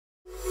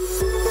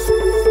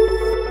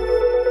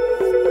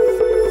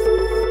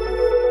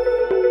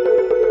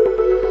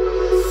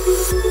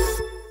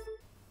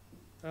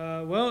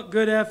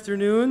good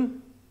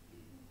afternoon.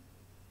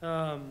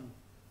 Well,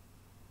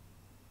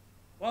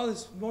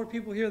 there's more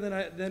people here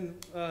than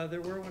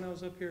there were when I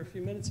was up here a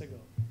few minutes ago.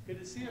 Good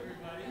to see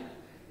everybody.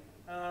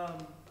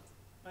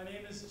 My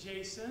name is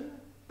Jason,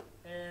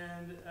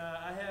 and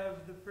I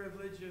have the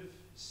privilege of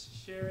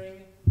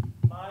sharing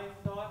my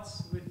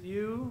thoughts with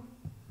you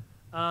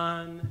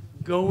on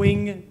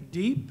going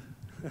deep.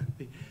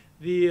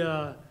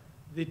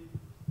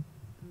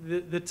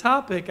 The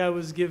topic I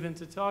was given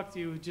to talk to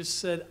you just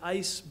said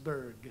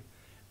iceberg,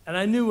 and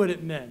I knew what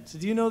it meant.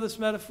 Do you know this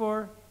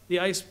metaphor, the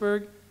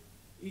iceberg?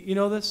 You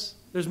know this?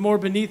 There's more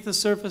beneath the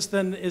surface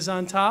than is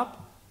on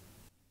top.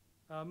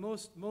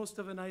 Most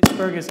of an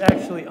iceberg is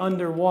actually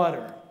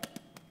underwater,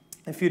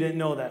 if you didn't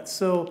know that.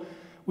 So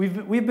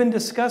we've been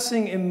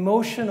discussing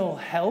emotional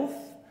health,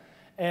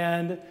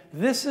 and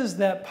this is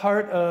that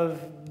part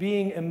of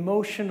being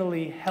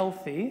emotionally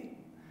healthy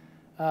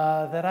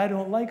that I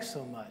don't like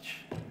so much.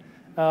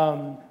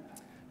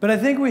 But I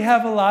think we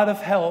have a lot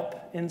of help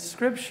in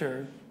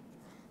Scripture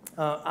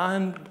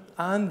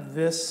on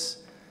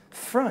this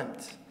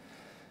front.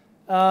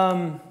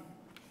 I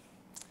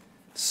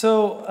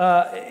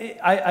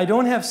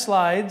don't have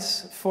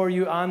slides for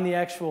you on the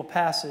actual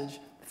passage.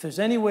 If there's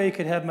any way you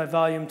could have my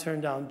volume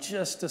turned down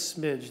just a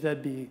smidge,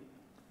 that'd be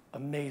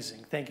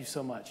amazing. Thank you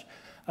so much.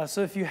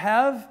 So if you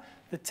have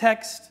the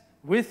text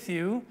with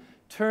you,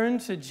 turn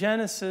to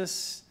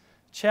Genesis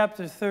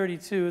chapter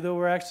 32, though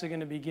we're actually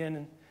going to begin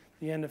at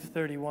the end of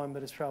 31,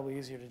 but it's probably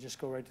easier to just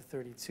go right to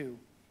 32.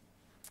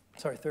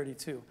 Sorry,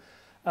 32.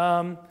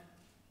 I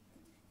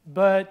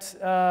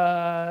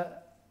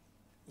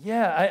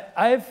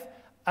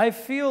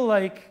feel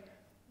like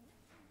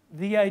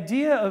the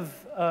idea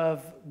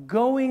of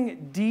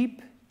going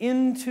deep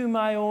into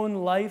my own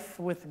life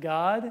with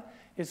God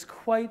is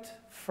quite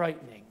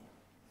frightening.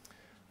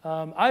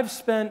 I've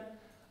spent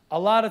a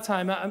lot of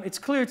time, it's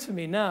clear to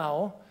me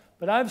now,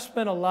 but I've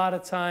spent a lot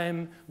of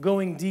time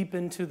going deep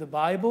into the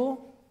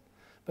Bible,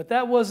 but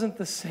that wasn't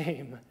the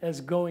same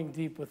as going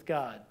deep with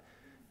God.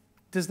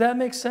 Does that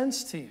make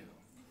sense to you?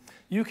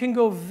 You can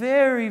go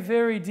very,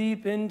 very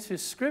deep into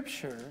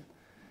Scripture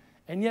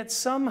and yet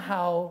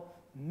somehow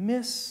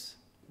miss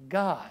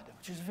God,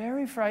 which is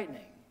very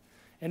frightening.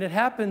 And it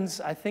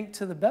happens, I think,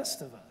 to the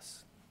best of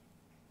us.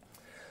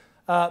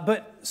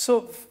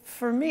 So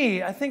for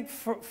me, I think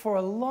for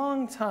a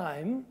long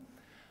time,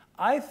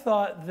 I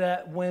thought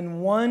that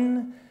when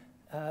one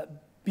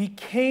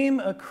became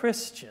a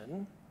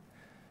Christian,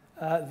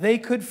 they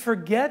could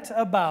forget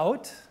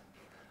about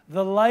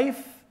the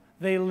life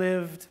they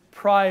lived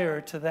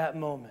prior to that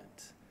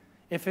moment.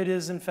 If it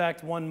is, in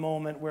fact, one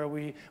moment where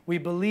we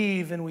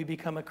believe and we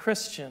become a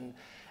Christian,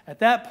 at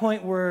that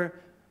point we're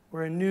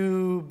a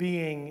new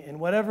being, and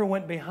whatever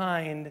went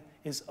behind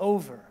is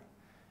over.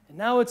 And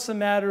now it's a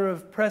matter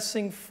of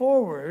pressing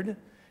forward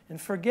and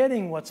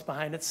forgetting what's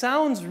behind. It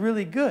sounds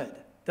really good,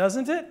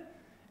 doesn't it?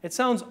 It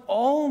sounds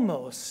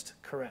almost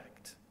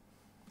correct.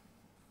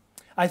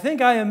 I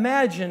think I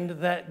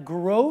imagined that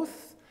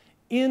growth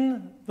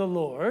in the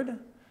Lord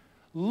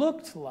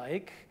looked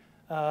like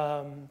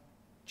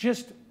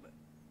just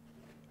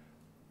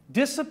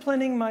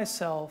disciplining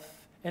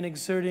myself and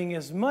exerting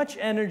as much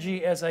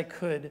energy as I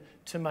could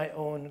to my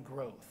own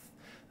growth.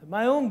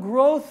 My own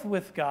growth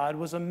with God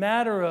was a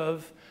matter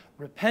of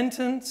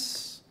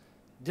repentance,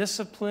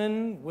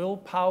 discipline,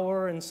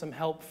 willpower, and some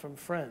help from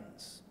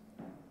friends.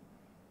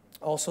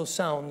 Also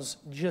sounds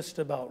just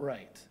about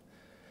right.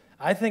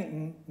 I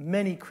think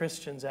many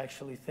Christians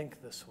actually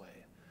think this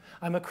way.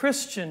 I'm a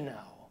Christian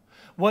now.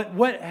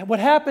 What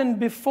happened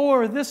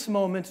before this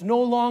moment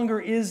no longer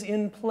is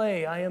in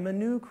play. I am a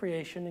new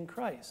creation in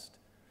Christ.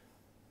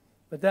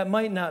 But that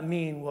might not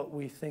mean what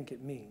we think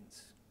it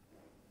means.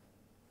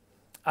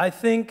 I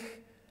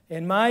think,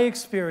 in my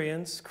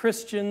experience,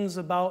 Christians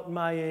about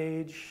my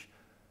age,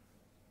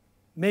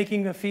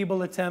 making a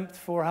feeble attempt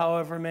for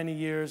however many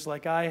years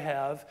like I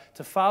have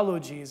to follow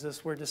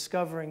Jesus, we're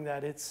discovering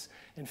that it's,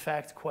 in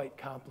fact, quite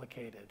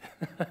complicated.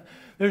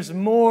 There's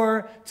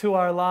more to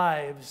our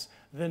lives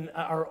than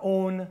our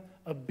own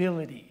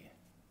ability.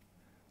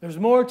 There's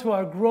more to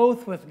our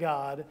growth with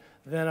God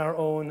than our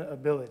own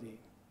ability.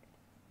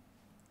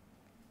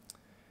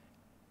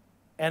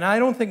 And I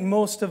don't think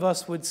most of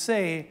us would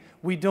say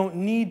we don't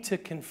need to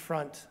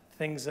confront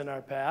things in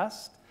our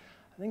past.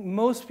 I think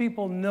most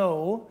people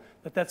know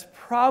that that's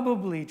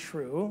probably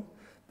true,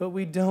 but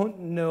we don't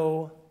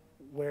know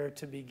where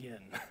to begin.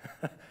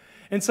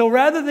 And so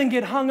rather than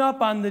get hung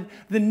up on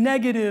the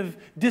negative,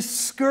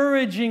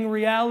 discouraging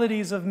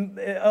realities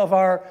of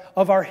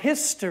our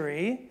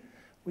history,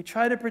 we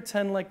try to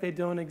pretend like they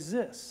don't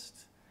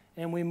exist,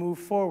 and we move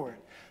forward.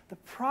 The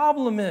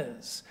problem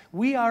is,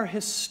 we are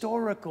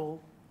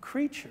historical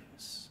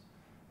creatures.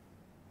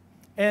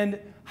 And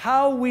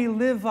how we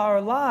live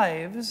our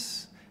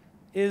lives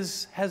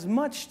has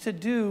much to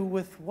do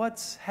with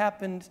what's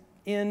happened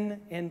in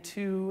and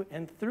to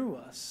and through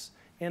us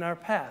in our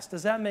past.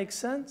 Does that make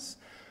sense?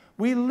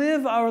 We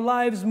live our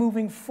lives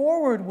moving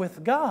forward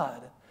with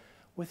God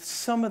with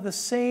some of the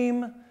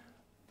same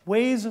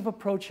ways of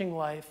approaching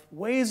life,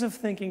 ways of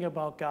thinking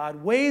about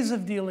God, ways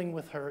of dealing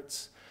with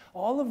hurts,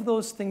 all of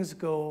those things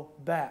go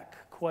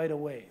back quite a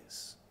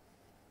ways.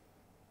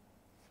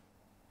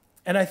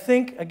 And I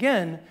think,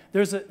 again,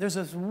 there's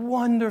this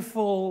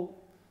wonderful,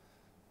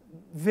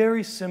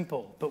 very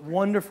simple, but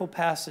wonderful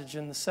passage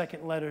in the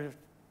second letter,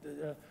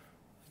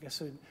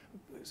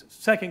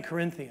 2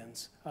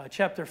 Corinthians,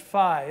 chapter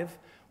 5,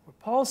 where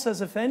Paul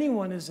says, if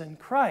anyone is in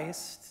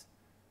Christ,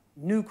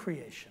 new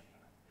creation.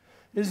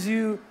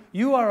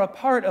 You are a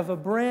part of a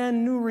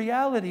brand new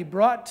reality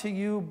brought to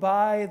you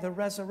by the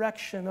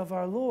resurrection of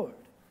our Lord.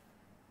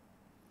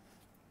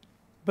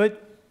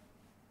 But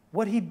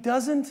what he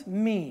doesn't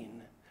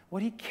mean,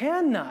 what he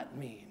cannot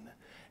mean,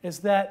 is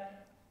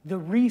that the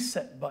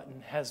reset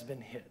button has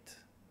been hit.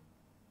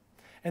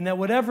 And that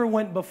whatever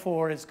went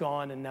before is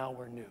gone and now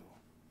we're new.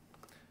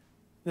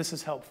 This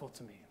is helpful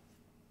to me.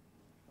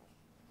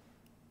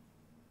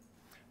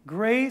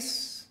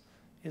 Grace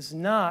is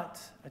not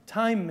a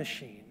time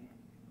machine.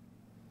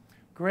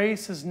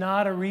 Grace is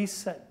not a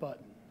reset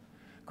button.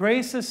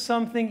 Grace is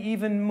something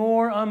even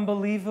more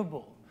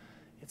unbelievable.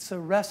 It's a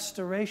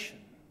restoration.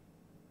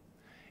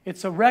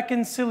 It's a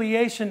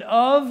reconciliation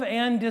of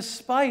and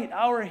despite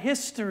our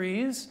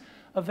histories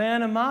of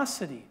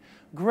animosity.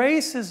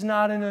 Grace is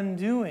not an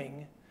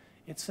undoing,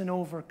 it's an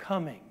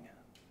overcoming.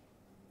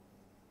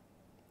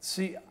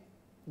 See,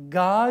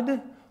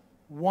 God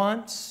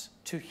wants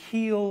to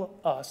heal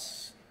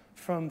us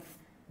from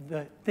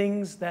the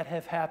things that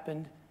have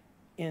happened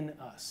in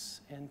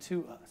us and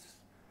to us.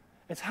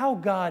 It's how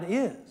God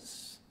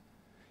is.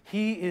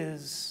 He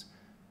is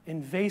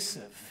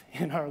invasive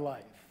in our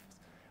life.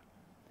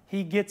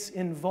 He gets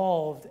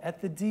involved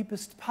at the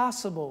deepest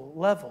possible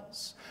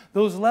levels.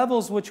 Those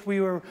levels which we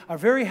are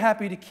very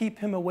happy to keep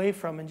him away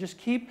from and just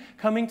keep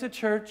coming to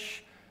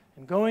church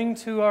and going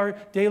to our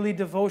daily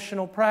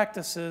devotional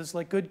practices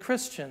like good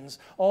Christians,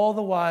 all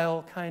the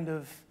while kind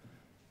of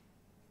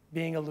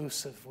being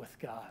elusive with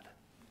God.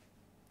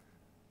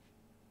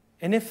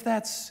 And if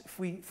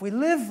we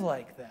live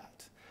like that,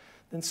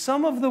 then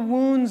some of the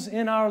wounds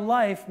in our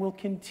life will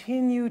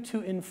continue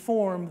to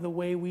inform the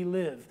way we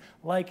live,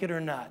 like it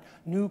or not,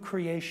 new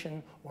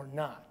creation or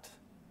not.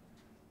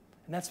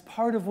 And that's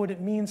part of what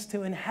it means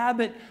to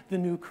inhabit the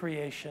new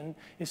creation,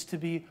 is to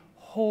be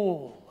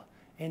whole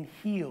and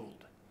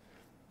healed.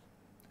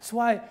 That's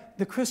why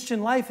the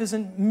Christian life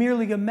isn't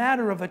merely a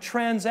matter of a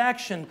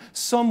transaction.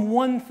 Some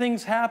one thing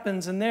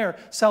happens and there,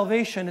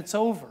 salvation, it's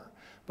over.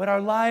 But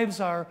our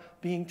lives are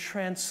being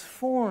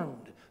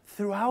transformed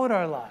throughout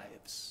our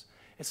lives.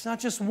 It's not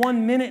just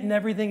 1 minute and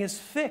everything is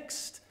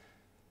fixed.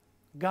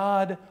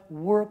 God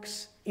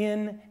works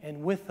in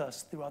and with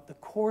us throughout the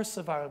course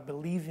of our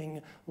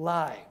believing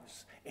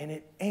lives. And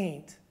it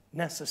ain't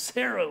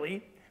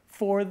necessarily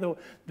for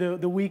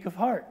the weak of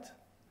heart.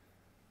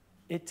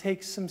 It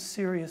takes some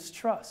serious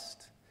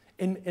trust,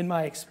 in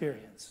my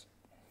experience.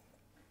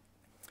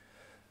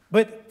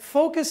 But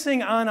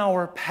focusing on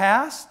our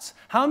pasts,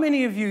 how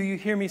many of you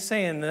hear me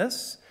saying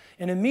this,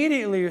 and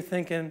immediately you're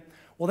thinking,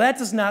 well, that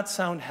does not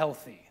sound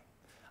healthy.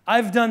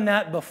 I've done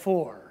that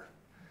before.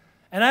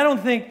 And I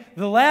don't think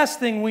the last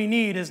thing we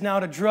need is now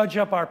to drudge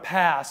up our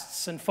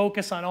pasts and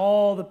focus on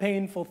all the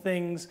painful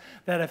things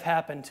that have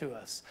happened to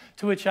us.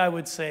 To which I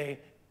would say,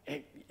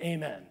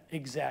 amen,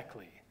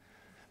 exactly.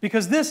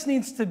 Because this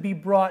needs to be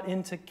brought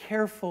into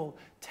careful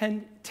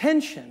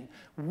tension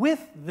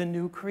with the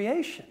new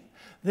creation,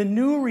 the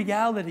new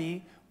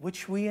reality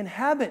which we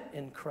inhabit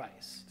in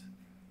Christ.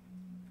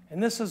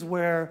 And this is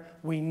where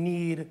we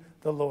need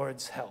the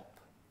Lord's help.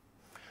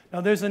 Now,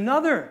 there's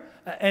another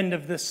end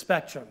of this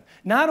spectrum.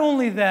 Not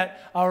only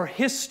that our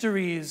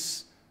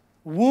histories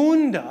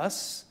wound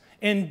us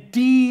and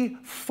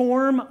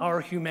deform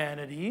our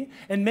humanity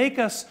and make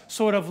us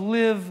sort of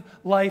live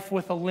life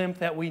with a limp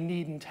that we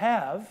needn't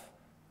have,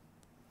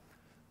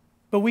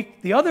 but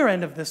the other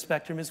end of this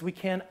spectrum is we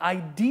can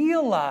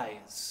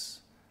idealize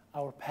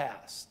our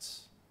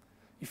pasts.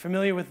 You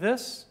familiar with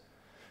this?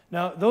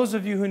 Now, those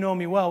of you who know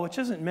me well, which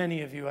isn't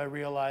many of you, I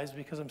realize,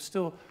 because I'm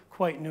still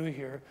quite new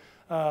here,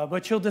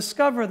 but you'll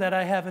discover that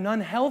I have an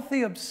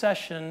unhealthy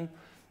obsession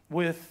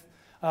with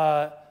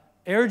Air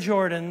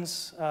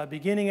Jordans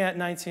beginning at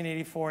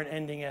 1984 and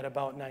ending at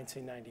about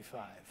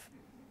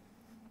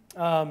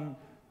 1995.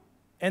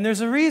 And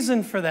there's a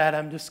reason for that,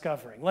 I'm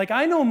discovering. Like,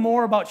 I know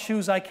more about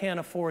shoes I can't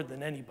afford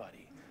than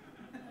anybody.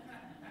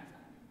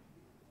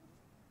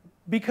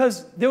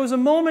 Because there was a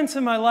moment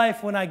in my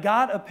life when I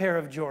got a pair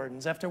of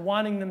Jordans after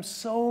wanting them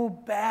so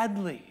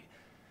badly.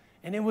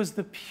 And it was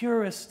the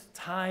purest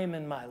time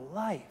in my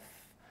life.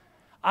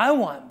 I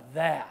want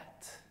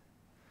that.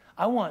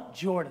 I want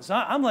Jordans.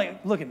 I'm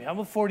like, look at me. I'm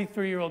a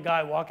 43-year-old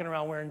guy walking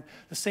around wearing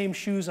the same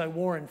shoes I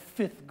wore in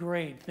 5th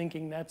grade,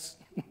 thinking that's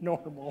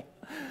normal.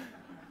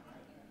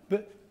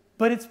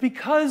 But it's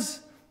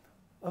because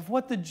of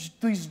what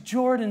these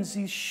Jordans,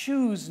 these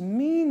shoes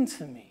mean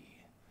to me.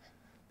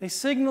 They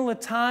signal a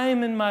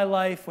time in my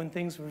life when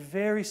things were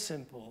very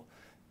simple,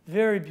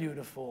 very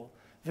beautiful,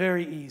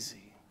 very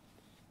easy.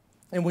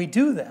 And we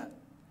do that.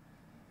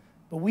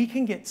 But we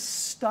can get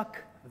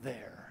stuck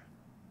there.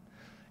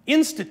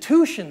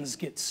 Institutions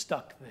get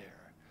stuck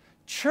there.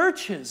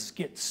 Churches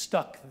get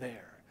stuck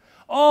there.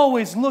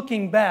 Always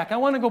looking back. I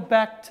want to go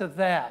back to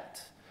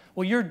that.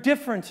 Well, you're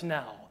different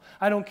now.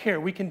 I don't care.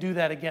 We can do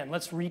that again.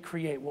 Let's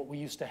recreate what we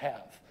used to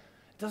have.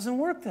 It doesn't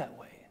work that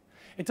way.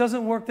 It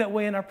doesn't work that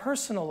way in our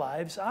personal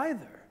lives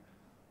either.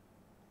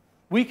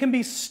 We can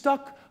be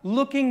stuck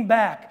looking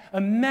back,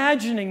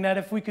 imagining that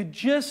if we could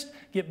just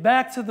get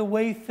back to the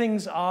way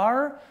things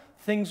are,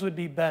 things would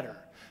be better.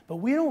 But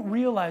we don't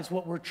realize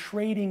what we're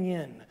trading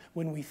in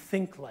when we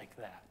think like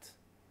that.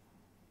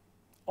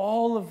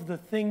 All of the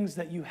things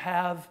that you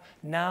have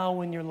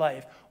now in your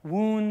life,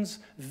 wounds,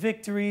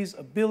 victories,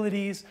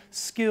 abilities,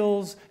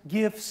 skills,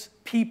 gifts,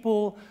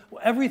 people,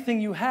 everything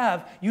you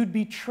have, you'd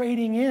be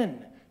trading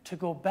in to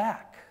go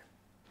back.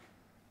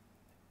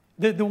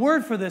 The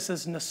word for this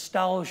is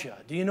nostalgia.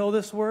 Do you know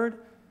this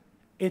word?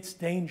 It's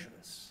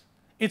dangerous.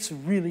 It's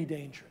really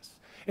dangerous.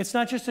 It's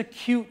not just a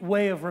cute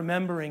way of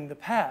remembering the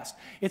past.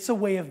 It's a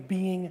way of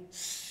being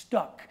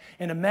stuck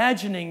and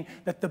imagining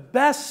that the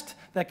best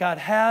that God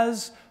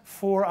has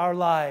for our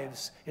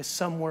lives is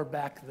somewhere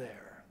back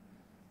there.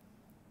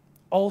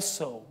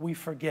 Also, we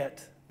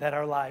forget that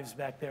our lives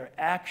back there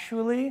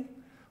actually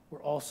were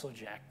also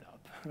jacked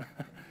up.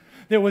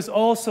 There was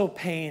also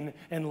pain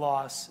and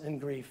loss and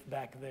grief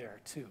back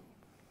there too.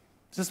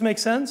 Does this make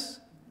sense?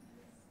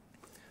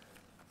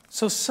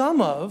 So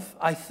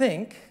I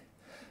think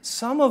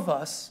some of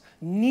us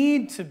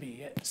need to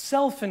be,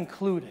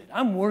 self-included.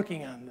 I'm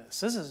working on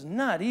this. This is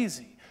not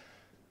easy.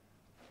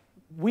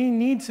 We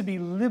need to be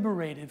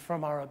liberated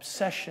from our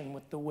obsession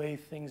with the way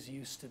things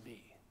used to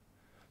be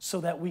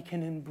so that we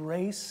can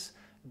embrace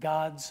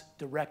God's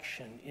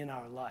direction in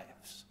our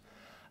lives.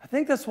 I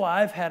think that's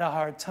why I've had a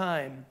hard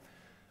time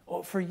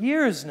for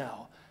years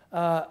now.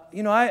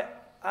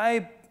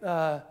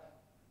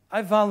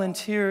 I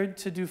volunteered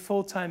to do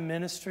full-time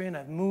ministry, and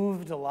I've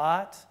moved a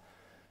lot.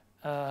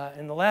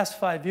 In the last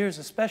 5 years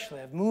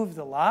especially, I've moved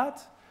a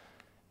lot.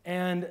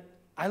 And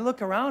I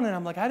look around and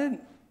I'm like, I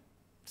didn't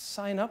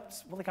sign up.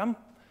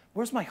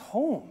 Where's my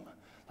home?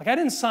 Like, I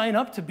didn't sign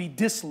up to be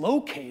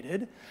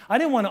dislocated. I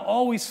didn't want to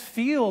always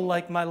feel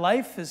like my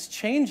life is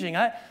changing.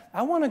 I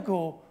want to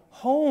go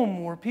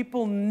home where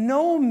people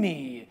know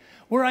me,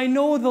 where I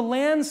know the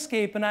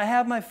landscape and I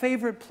have my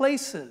favorite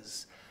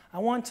places. I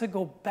want to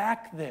go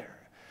back there.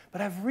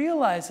 But I've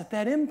realized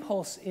that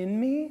impulse in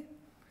me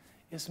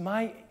is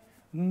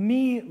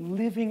me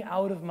living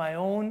out of my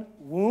own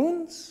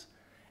wounds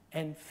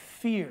and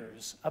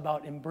fears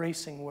about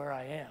embracing where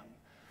I am.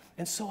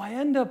 And so I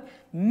end up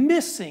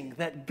missing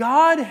that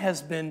God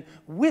has been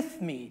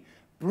with me,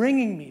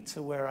 bringing me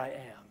to where I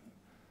am.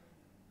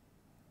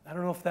 I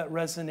don't know if that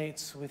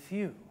resonates with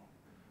you.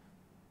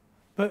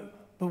 But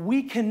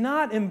we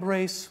cannot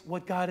embrace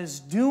what God is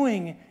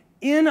doing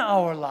in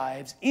our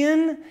lives,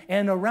 in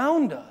and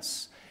around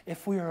us,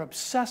 if we are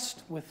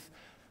obsessed with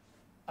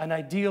an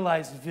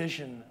idealized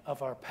vision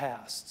of our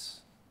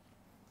pasts.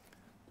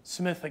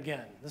 Smith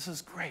again. This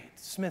is great.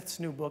 Smith's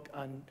new book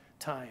on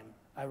time.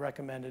 I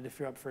recommend it if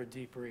you're up for a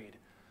deep read.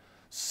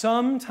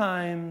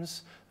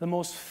 Sometimes the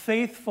most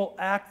faithful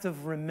act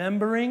of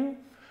remembering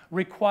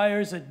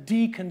requires a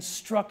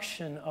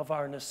deconstruction of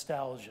our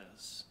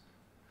nostalgias.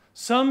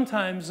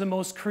 Sometimes the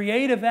most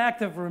creative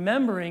act of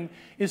remembering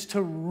is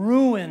to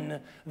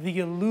ruin the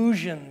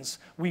illusions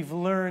we've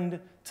learned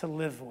to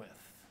live with.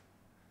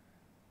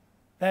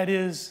 That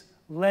is,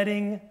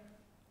 letting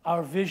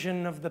our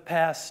vision of the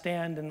past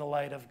stand in the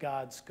light of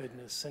God's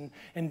goodness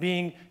and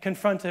being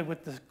confronted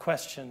with the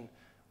question,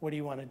 what do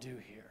you want to do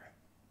here?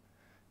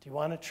 Do you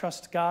want to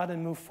trust God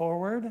and move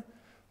forward?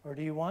 Or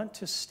do you want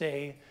to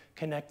stay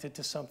connected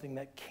to something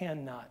that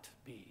cannot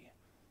be?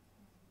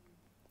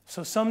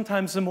 So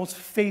sometimes the most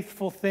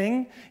faithful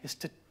thing is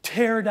to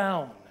tear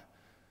down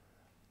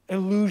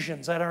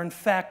illusions that are in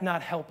fact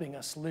not helping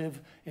us live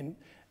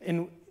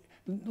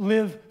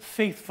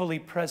faithfully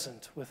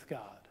present with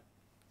God.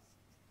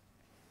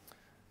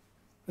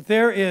 But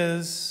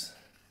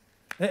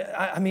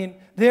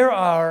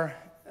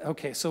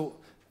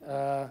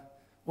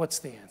what's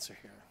the answer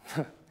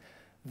here?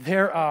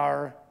 There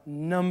are a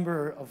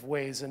number of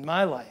ways in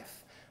my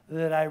life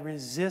that I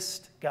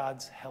resist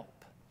God's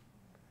help,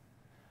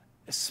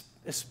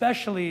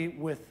 especially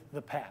with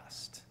the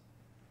past.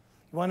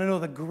 You want to know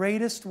the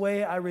greatest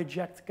way I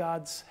reject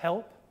God's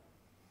help?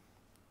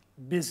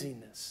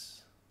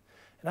 Busyness.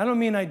 And I don't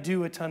mean I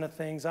do a ton of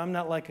things. I'm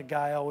not like a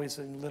guy always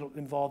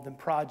involved in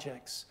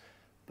projects.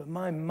 But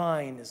my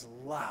mind is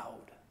loud.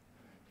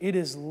 It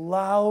is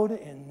loud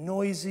and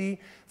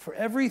noisy. For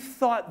every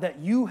thought that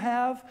you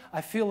have,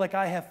 I feel like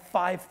I have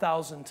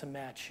 5,000 to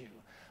match you.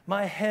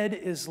 My head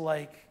is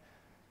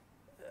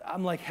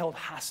I'm like held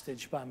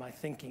hostage by my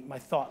thinking, my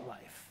thought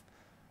life.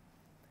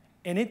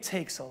 And it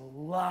takes a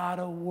lot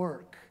of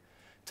work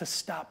to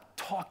stop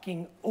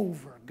talking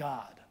over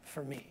God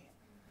for me.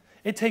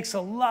 It takes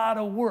a lot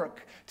of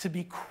work to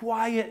be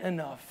quiet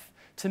enough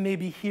to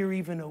maybe hear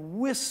even a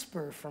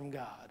whisper from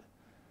God.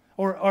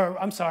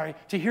 To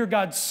hear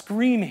God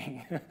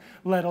screaming,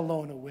 let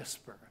alone a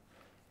whisper.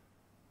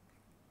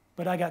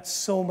 but I got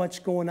so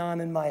much going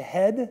on in my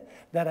head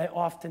that I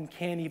often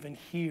can't even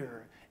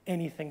hear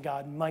anything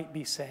God might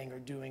be saying or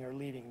doing or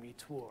leading me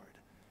toward.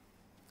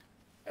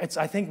 It's,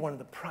 I think, one of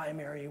the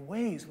primary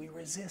ways we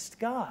resist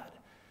God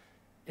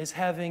is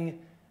having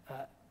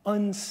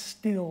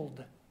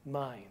unstilled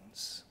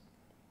minds.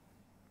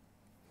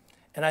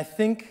 And I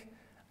think,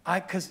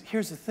 because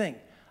here's the thing,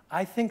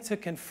 I think to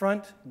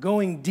confront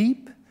going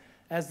deep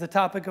as the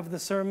topic of the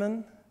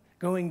sermon,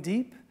 going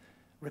deep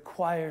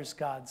requires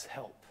God's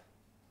help.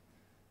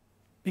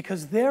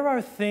 Because there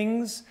are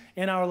things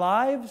in our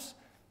lives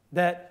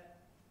that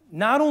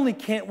not only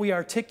can't we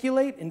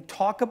articulate and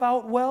talk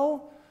about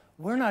well,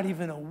 we're not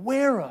even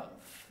aware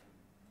of.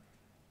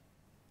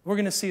 We're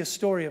going to see a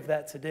story of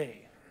that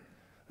today.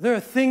 There are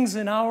things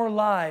in our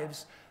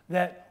lives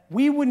that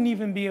we wouldn't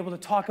even be able to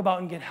talk about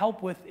and get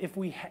help with if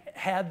we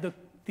had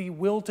the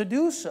will to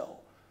do so,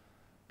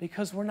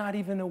 because we're not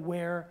even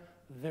aware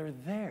they're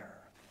there.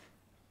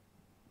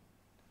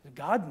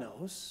 God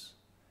knows,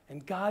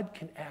 and God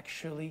can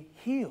actually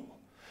heal.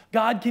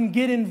 God can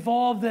get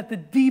involved at the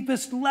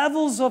deepest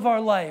levels of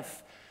our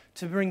life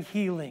to bring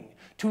healing,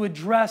 to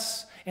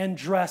address and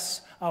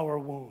dress our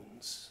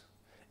wounds,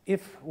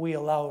 if we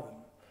allow Him.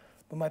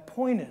 But my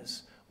point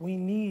is, we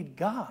need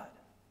God.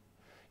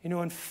 You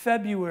know, in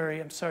January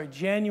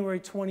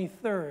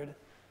 23rd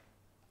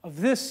of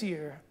this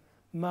year,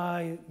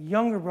 my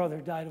younger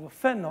brother died of a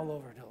fentanyl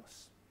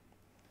overdose.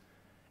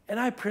 And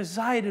I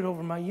presided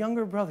over my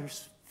younger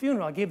brother's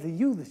funeral. I gave the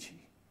eulogy.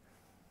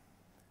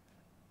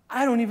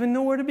 I don't even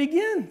know where to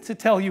begin to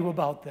tell you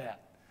about that.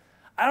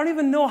 I don't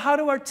even know how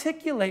to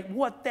articulate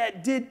what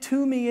that did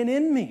to me and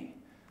in me.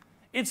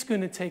 It's going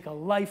to take a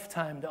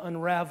lifetime to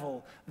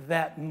unravel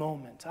that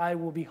moment. I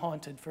will be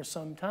haunted for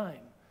some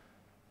time.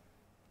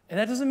 And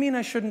that doesn't mean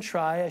I shouldn't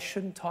try, I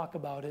shouldn't talk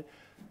about it,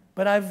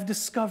 but I've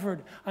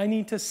discovered I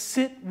need to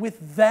sit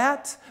with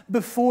that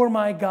before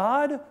my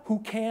God who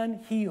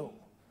can heal.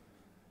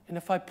 And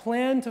if I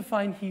plan to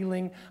find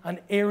healing in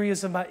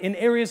areas of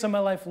my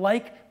life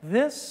like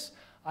this,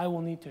 I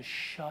will need to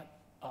shut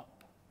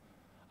up.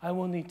 I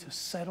will need to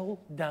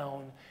settle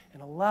down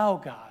and allow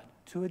God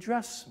to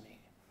address me.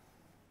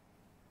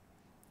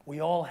 We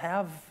all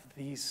have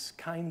these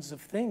kinds of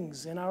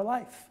things in our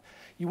life.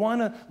 You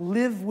want to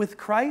live with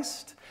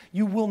Christ?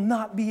 You will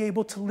not be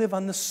able to live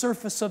on the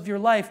surface of your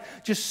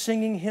life just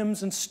singing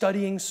hymns and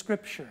studying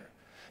Scripture.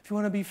 If you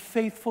want to be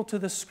faithful to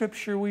the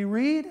Scripture we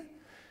read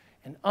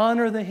and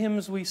honor the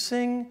hymns we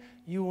sing,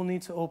 you will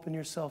need to open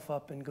yourself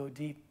up and go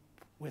deep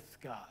with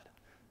God.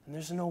 And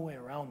there's no way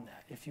around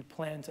that if you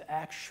plan to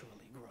actually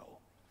grow.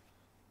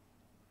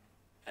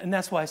 And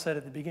that's why I said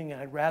at the beginning,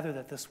 I'd rather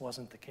that this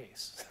wasn't the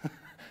case.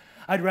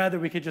 I'd rather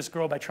we could just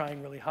grow by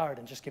trying really hard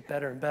and just get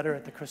better and better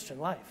at the Christian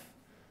life.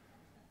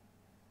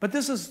 But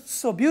this is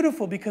so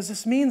beautiful because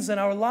this means that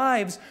our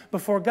lives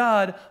before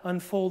God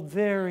unfold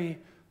very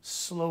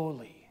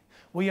slowly.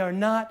 We are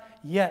not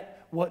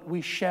yet what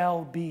we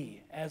shall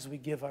be as we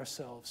give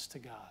ourselves to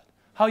God.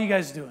 How are you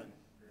guys doing?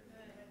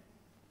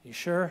 You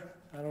sure?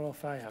 I don't know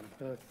if I am.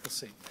 We'll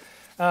see.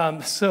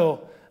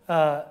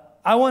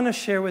 I want to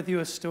share with you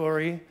a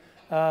story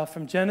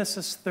from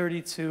Genesis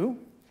 32.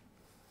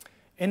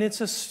 And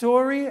it's a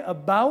story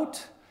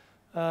about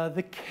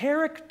the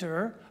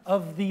character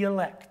of the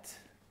elect.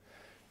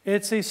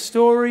 It's a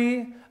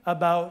story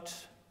about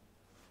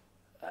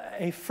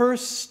a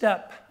first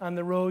step on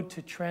the road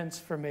to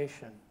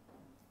transformation.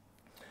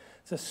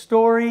 It's a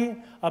story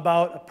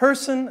about a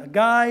person, a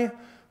guy,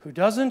 who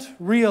doesn't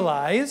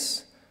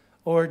realize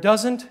or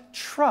doesn't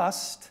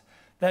trust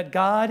that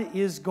God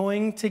is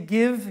going to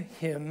give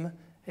him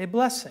a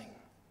blessing.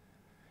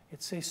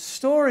 It's a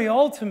story,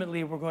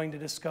 ultimately, we're going to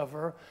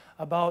discover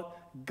about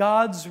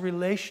God's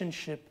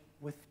relationship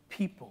with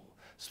people,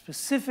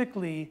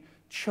 specifically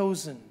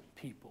chosen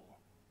people.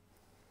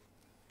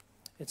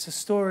 It's a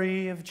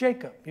story of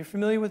Jacob. You're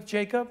familiar with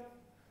Jacob?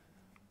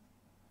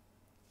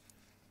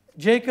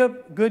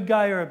 Jacob, good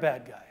guy or a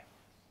bad guy?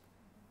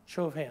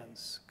 Show of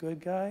hands.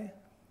 Good guy?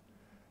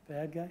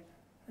 Bad guy?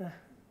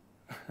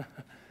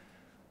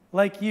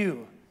 Like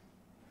you.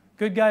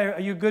 Good guy, are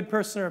you a good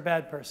person or a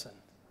bad person?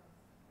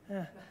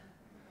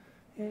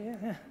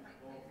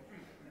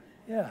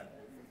 Yeah.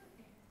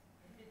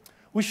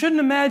 We shouldn't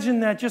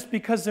imagine that just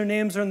because their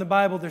names are in the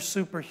Bible, they're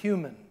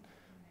superhuman.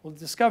 We'll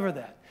discover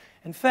that.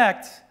 In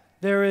fact,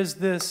 there is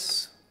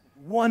this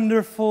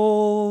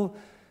wonderful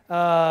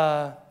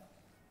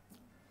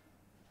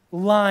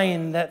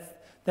line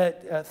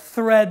that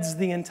threads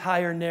the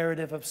entire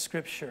narrative of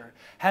Scripture,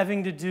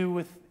 having to do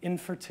with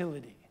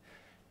infertility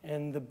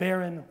and the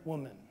barren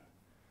woman.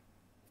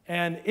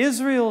 And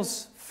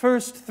Israel's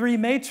first three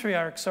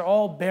matriarchs are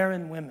all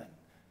barren women.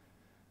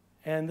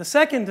 And the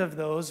second of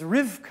those,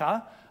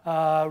 Rebecca,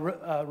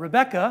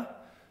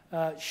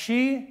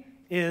 she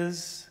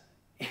is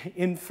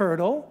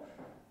infertile.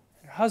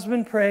 Her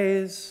husband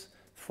prays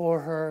for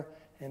her,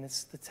 and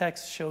the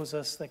text shows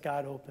us that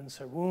God opens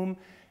her womb,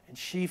 and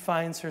she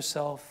finds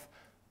herself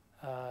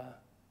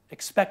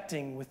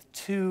expecting with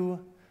two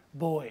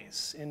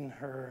boys in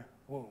her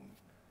womb.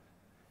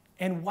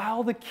 And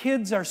while the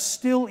kids are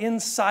still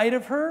inside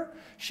of her,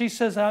 she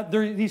says,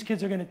 these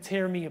kids are going to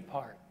tear me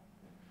apart.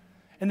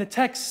 And the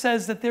text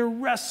says that they're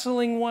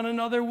wrestling one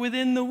another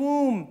within the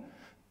womb.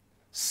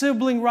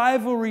 Sibling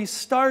rivalry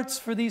starts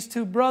for these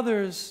two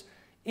brothers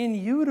in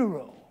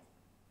utero.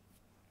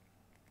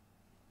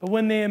 But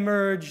when they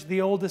emerge,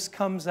 the oldest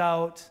comes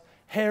out,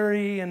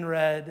 hairy and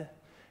red,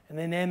 and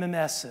they name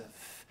him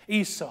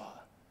Esau.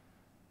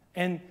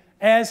 And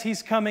as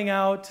he's coming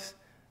out,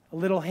 a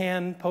little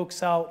hand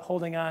pokes out,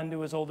 holding on to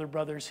his older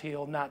brother's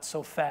heel, not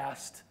so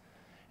fast.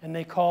 And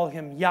they call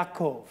him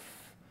Yaakov.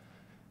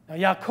 Now,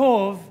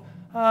 Yaakov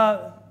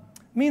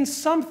means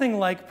something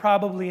like,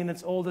 probably in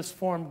its oldest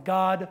form,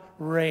 God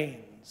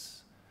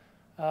reigns.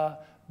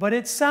 But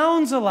it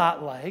sounds a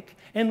lot like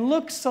and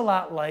looks a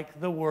lot like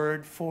the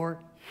word for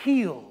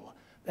heel,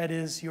 that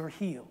is, your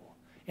heel.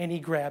 And he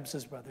grabs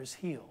his brother's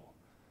heel.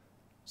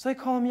 So they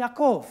call him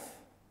Yaakov.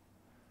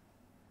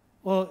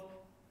 Well,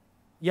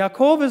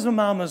 Yaakov is a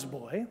mama's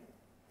boy,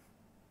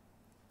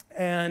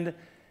 and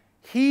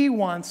he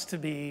wants to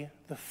be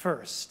the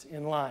first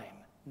in line,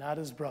 not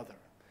his brother.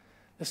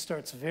 This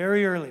starts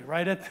very early,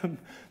 right at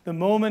the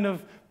moment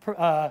of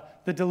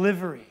the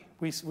delivery.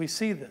 We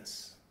see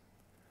this.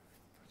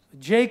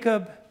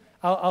 Jacob,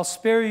 I'll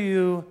spare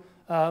you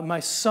my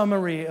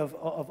summary of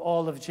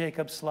all of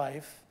Jacob's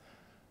life,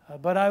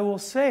 but I will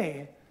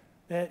say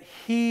that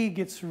he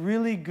gets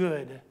really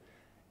good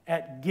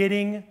at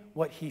getting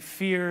what he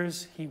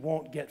fears he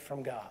won't get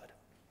from God.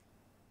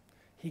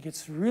 He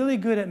gets really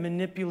good at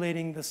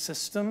manipulating the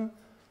system,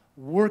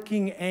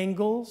 working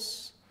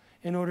angles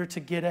in order to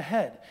get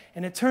ahead.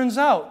 And it turns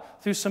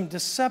out, through some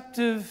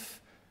deceptive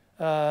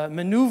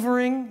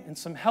maneuvering and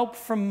some help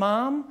from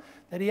mom,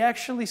 that he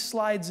actually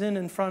slides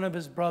in front of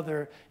his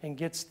brother and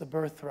gets the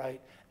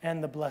birthright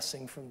and the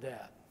blessing from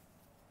dad.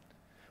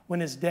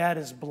 When his dad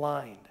is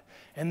blind.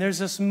 And there's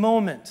this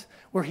moment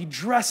where he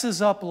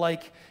dresses up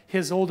like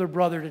his older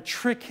brother to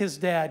trick his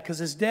dad, because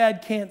his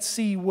dad can't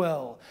see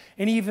well.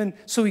 And even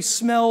so, he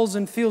smells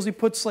and feels. He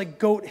puts like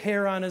goat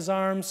hair on his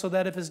arms so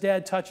that if his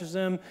dad touches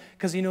him,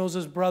 because he knows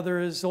his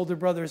older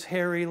brother is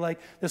hairy, like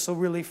this will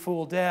really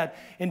fool dad.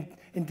 And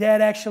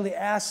dad actually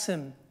asks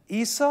him,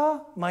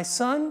 Esau, my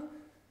son?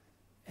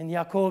 And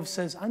Yaakov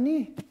says,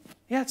 Ani,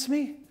 yeah, it's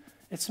me.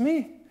 It's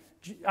me.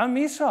 I'm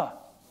Esau.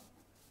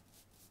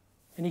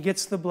 And he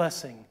gets the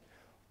blessing.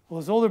 Well,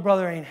 his older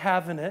brother ain't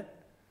having it,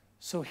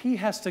 so he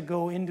has to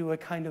go into a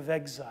kind of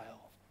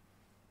exile.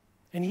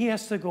 And he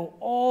has to go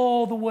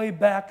all the way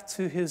back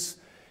to his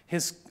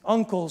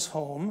uncle's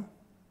home,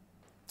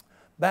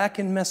 back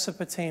in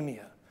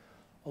Mesopotamia,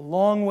 a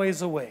long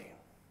ways away.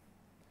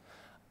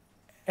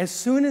 As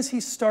soon as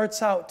he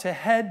starts out to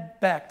head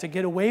back, to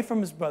get away from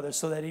his brother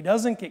so that he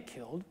doesn't get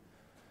killed,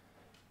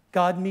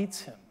 God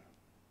meets him.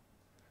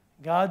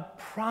 God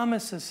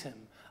promises him,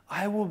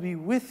 I will be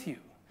with you.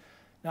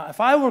 Now,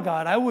 if I were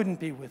God, I wouldn't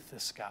be with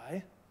this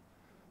guy.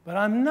 But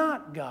I'm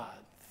not God,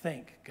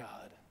 thank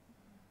God.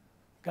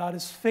 God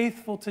is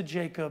faithful to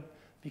Jacob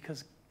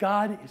because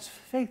God is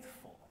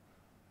faithful.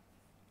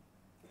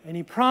 And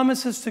he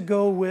promises to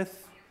go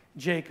with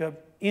Jacob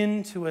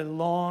into a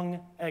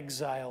long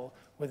exile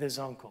with his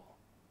uncle.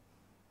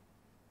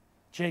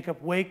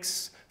 Jacob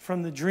wakes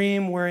from the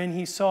dream wherein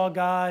he saw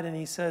God, and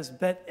he says,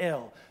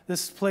 Bet-El,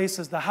 this place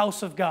is the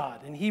house of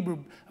God. In Hebrew,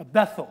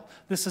 Bethel,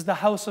 this is the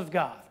house of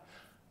God.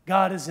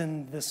 God is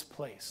in this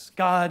place.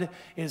 God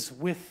is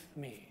with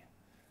me.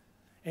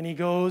 And he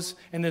goes,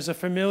 and there's a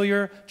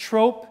familiar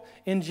trope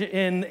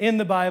in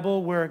the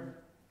Bible where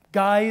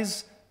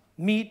guys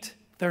meet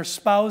their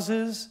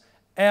spouses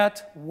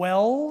at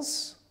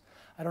wells.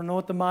 I don't know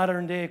what the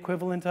modern day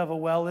equivalent of a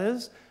well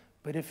is,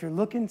 but if you're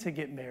looking to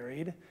get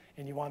married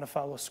and you want to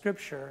follow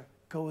Scripture,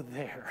 go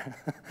there.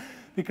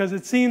 Because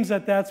it seems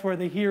that that's where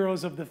the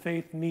heroes of the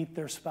faith meet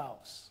their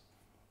spouse.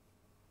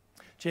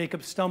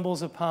 Jacob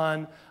stumbles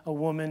upon a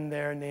woman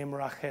there named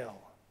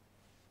Rachel.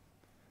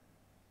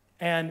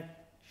 And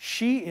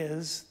she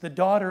is the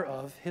daughter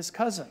of his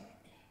cousin.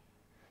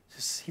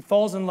 He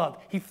falls in love.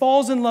 He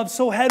falls in love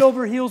so head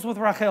over heels with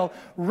Rachel.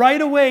 Right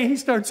away, he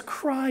starts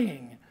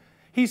crying.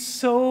 He's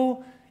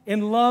so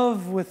in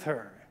love with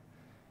her.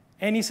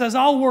 And he says,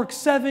 I'll work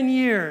 7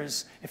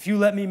 years if you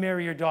let me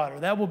marry your daughter.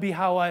 That will be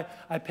how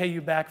I pay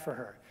you back for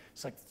her.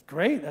 It's like,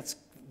 great.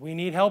 We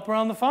need help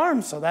around the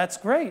farm, so that's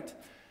great.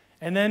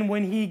 And then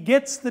when he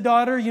gets the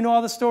daughter, you know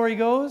how the story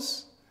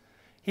goes?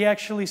 He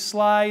actually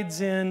slides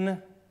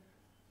in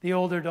the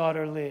older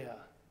daughter, Leah.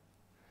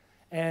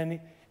 And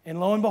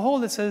lo and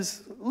behold, it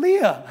says,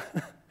 Leah.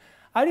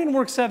 I didn't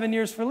work 7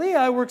 years for Leah.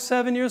 I worked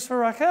 7 years for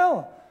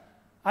Rachel.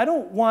 I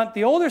don't want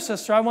the older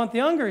sister. I want the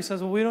younger. He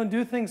says, well, we don't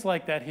do things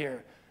like that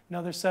here.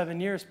 Another 7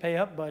 years. Pay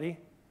up, buddy.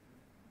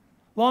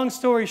 Long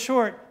story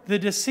short, the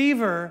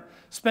deceiver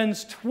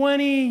spends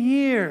 20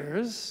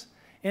 years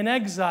in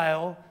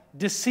exile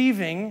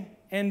deceiving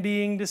and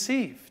being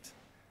deceived.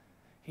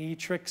 He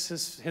tricks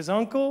his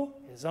uncle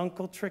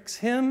tricks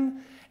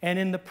him, And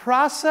in the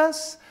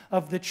process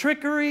of the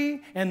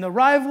trickery and the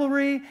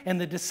rivalry and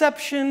the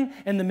deception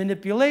and the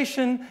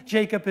manipulation,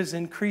 Jacob is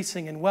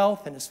increasing in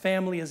wealth and his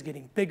family is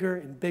getting bigger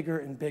and bigger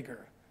and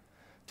bigger,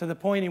 to the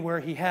point where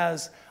he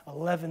has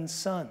 11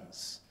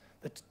 sons,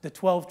 the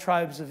 12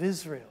 tribes of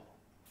Israel.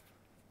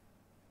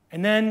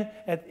 And then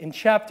in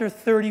chapter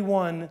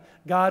 31,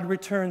 God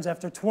returns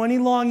after 20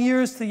 long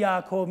years to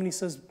Yaakov, and he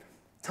says,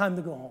 time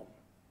to go home.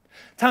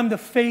 Time to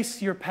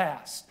face your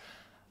past.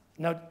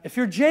 Now, if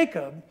you're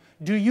Jacob,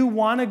 do you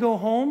want to go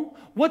home?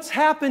 What's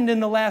happened in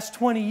the last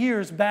 20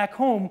 years back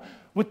home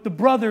with the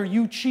brother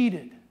you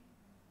cheated?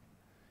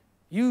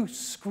 You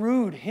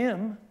screwed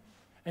him,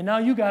 and now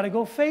you got to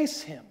go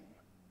face him.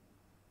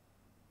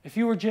 If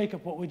you were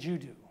Jacob, what would you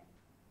do?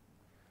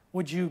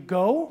 Would you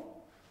go?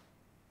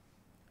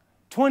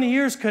 20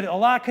 years a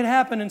lot could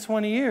happen in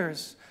 20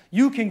 years.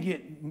 You can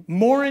get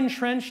more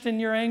entrenched in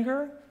your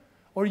anger,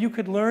 or you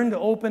could learn to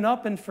open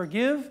up and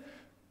forgive.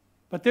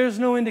 But there's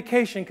no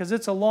indication because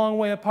it's a long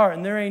way apart,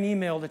 and there ain't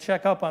email to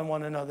check up on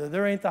one another.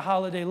 There ain't the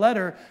holiday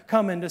letter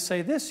coming to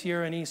say this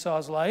year in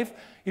Esau's life.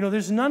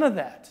 There's none of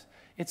that.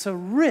 It's a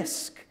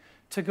risk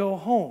to go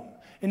home.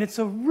 And it's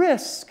a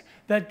risk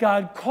that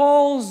God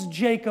calls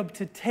Jacob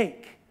to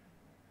take. He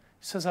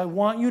says, I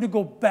want you to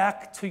go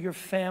back to your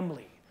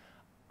family.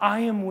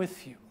 I am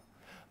with you.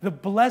 The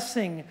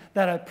blessing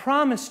that I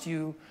promised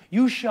you,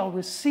 you shall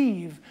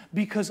receive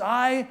because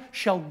I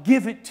shall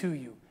give it to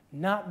you.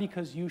 Not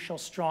because you shall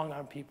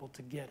strong-arm people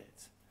to get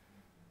it.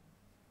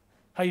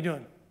 How you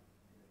doing?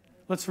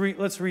 Let's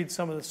read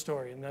some of the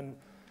story and then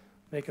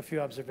make a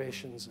few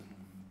observations.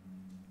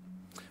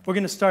 We're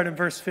going to start in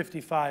verse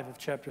 55 of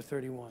chapter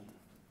 31.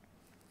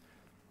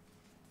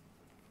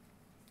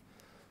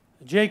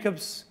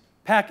 Jacob's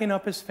packing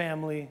up his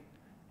family,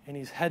 and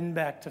he's heading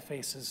back to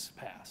face his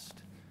past.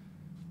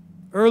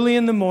 Early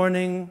in the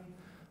morning,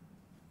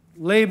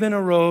 Laban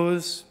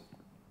arose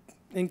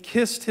and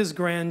kissed his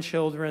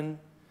grandchildren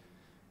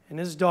and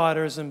his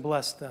daughters and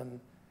blessed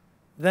them.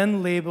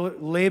 Then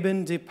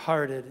Laban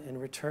departed and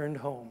returned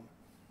home.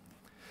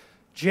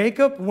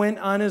 Jacob went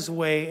on his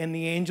way, and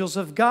the angels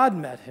of God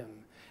met him.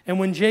 And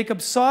when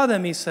Jacob saw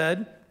them, he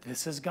said,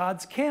 this is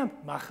God's camp,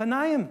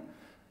 Machanaim.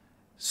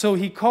 So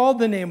he called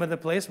the name of the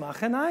place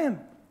Machanaim.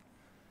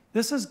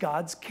 This is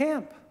God's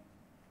camp.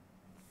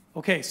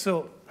 Okay,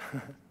 so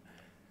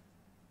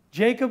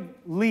Jacob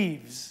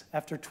leaves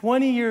after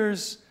 20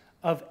 years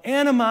of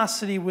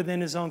animosity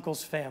within his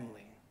uncle's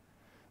family,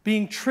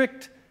 being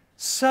tricked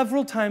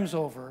several times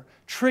over,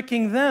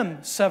 tricking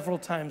them several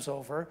times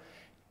over,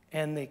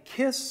 and they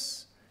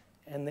kiss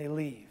and they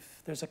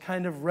leave. There's a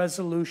kind of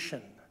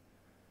resolution.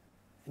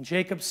 And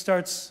Jacob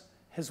starts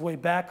his way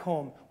back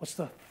home. What's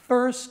the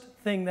first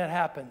thing that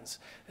happens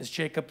as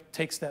Jacob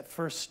takes that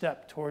first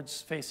step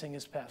towards facing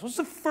his past? What's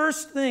the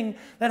first thing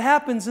that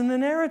happens in the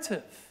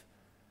narrative?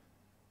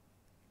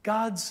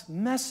 God's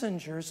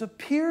messengers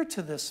appear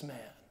to this man.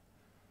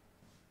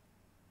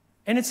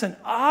 And it's an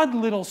odd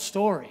little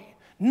story.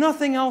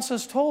 Nothing else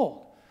is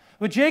told.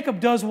 But Jacob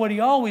does what he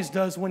always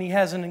does when he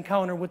has an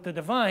encounter with the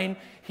divine.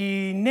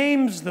 He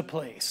names the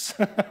place.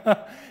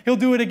 He'll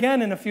do it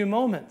again in a few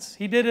moments.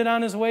 He did it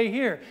on his way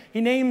here.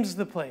 He names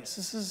the place.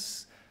 This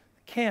is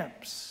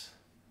camps.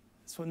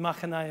 That's what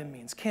Machanaim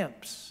means,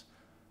 camps.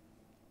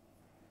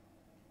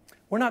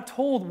 We're not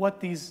told what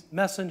these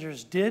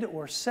messengers did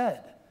or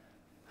said.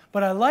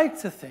 But I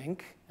like to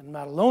think, and I'm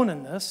not alone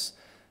in this,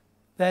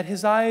 that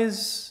his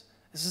eyes,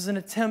 this is an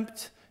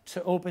attempt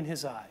to open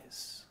his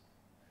eyes.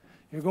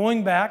 You're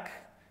going back,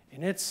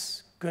 and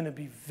it's going to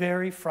be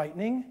very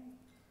frightening.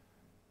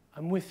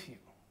 I'm with you.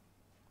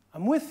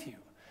 I'm with you.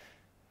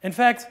 In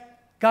fact,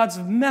 God's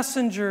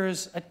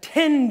messengers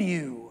attend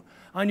you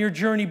on your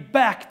journey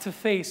back to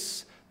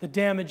face the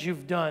damage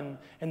you've done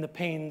and the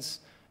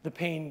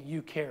pain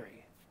you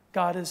carry.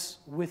 God is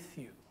with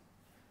you.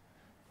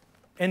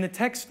 And the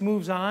text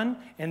moves on,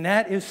 and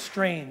that is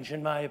strange,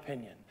 in my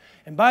opinion.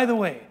 And by the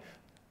way,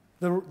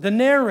 the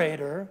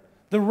narrator,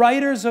 the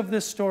writers of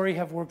this story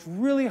have worked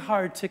really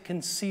hard to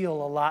conceal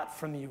a lot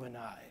from you and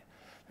I.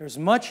 There's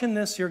much in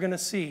this you're going to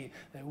see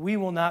that we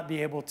will not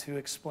be able to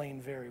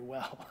explain very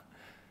well.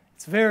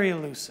 It's very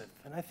elusive,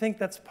 and I think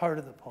that's part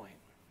of the point.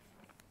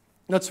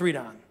 Let's read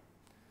on.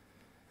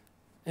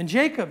 And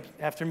Jacob,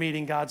 after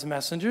meeting God's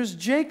messengers,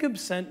 Jacob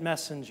sent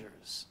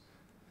messengers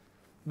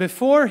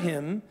before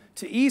him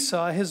to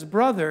Esau, his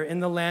brother, in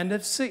the land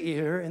of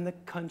Seir, in the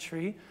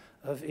country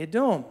of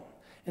Edom,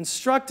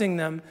 instructing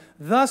them,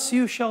 thus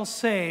you shall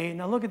say,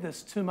 now look at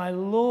this, to my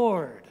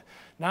Lord,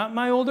 not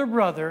my older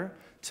brother,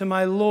 to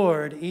my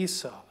Lord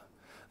Esau.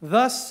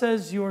 Thus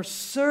says your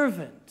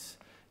servant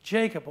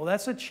Jacob. Well,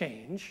 that's a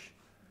change.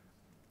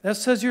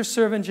 Thus says your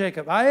servant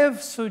Jacob, I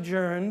have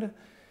sojourned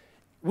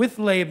with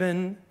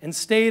Laban and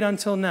stayed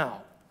until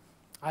now.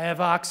 I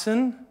have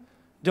oxen,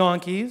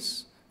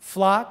 donkeys,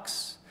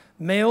 flocks,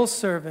 male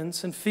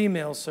servants and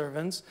female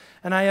servants,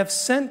 and I have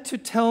sent to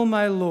tell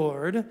my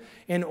Lord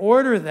in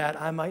order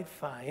that I might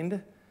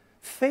find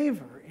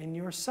favor in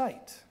your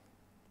sight.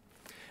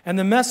 And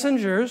the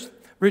messengers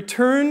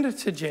returned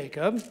to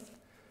Jacob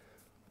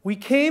we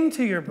came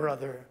to your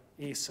brother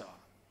Esau.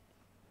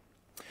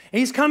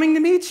 He's coming to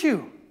meet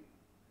you.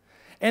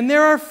 And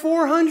there are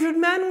 400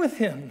 men with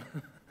him.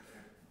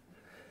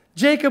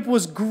 Jacob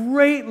was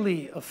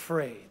greatly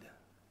afraid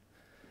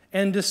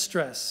and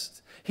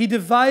distressed. He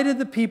divided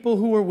the people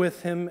who were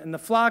with him and the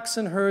flocks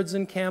and herds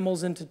and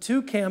camels into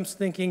 2 camps,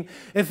 thinking,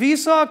 if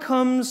Esau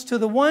comes to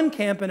the one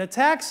camp and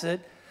attacks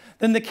it,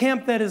 then the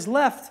camp that is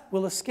left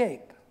will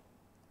escape.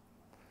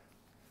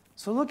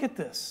 So look at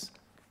this.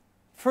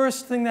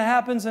 First thing that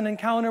happens, an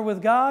encounter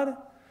with God.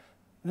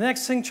 The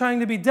next thing,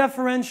 trying to be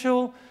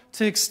deferential,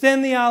 to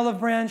extend the olive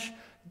branch.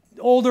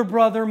 Older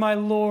brother, my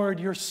Lord,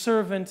 your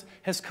servant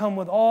has come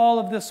with all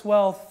of this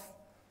wealth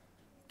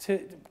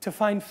to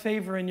find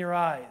favor in your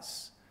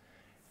eyes.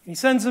 He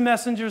sends the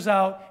messengers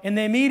out, and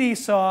they meet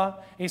Esau.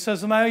 He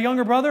says, my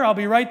younger brother, I'll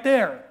be right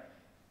there.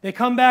 They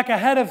come back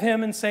ahead of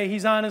him and say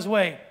he's on his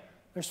way.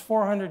 There's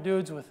 400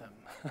 dudes with him.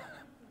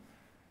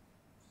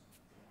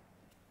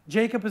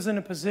 Jacob is in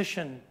a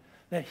position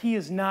that he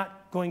is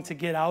not going to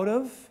get out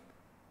of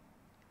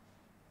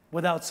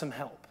without some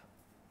help,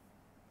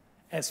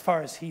 as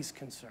far as he's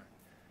concerned.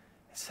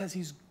 It says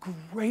he's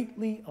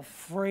greatly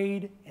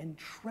afraid and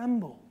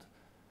trembled.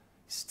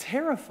 He's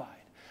terrified.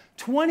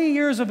 20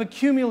 years of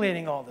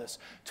accumulating all this.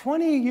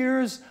 20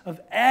 years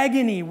of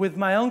agony with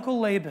my uncle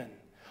Laban.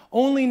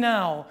 Only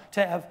now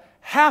to have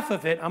half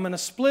of it, I'm going to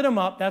split them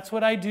up. That's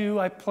what I do.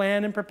 I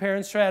plan and prepare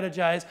and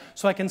strategize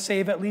so I can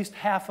save at least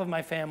half of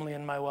my family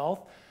and my wealth.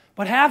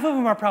 But half of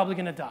them are probably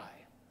going to die.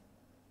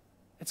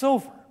 It's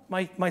over.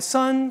 My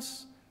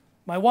sons,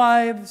 my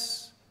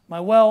wives, my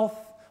wealth,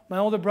 my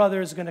older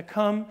brother is going to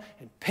come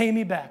and pay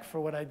me back for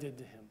what I did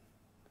to him.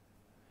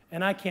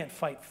 And I can't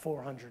fight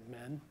 400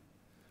 men.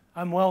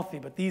 I'm wealthy,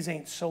 but these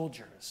ain't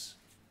soldiers.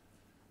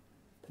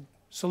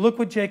 So look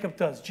what Jacob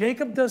does.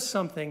 Jacob does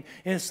something,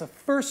 and it's the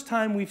first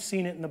time we've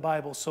seen it in the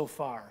Bible so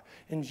far,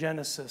 in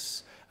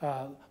Genesis.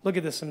 Look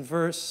at this in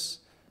verse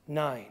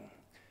 9.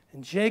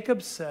 And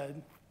Jacob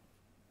said,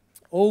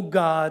 O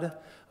God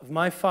of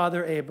my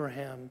father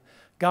Abraham,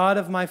 God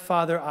of my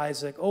father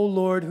Isaac, O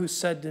Lord, who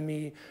said to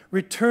me,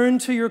 return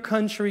to your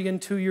country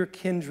and to your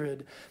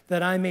kindred,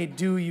 that I may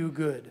do you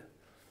good.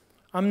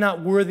 I'm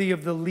not worthy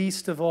of the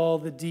least of all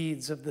the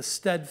deeds of the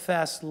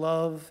steadfast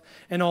love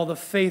and all the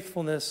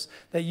faithfulness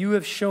that you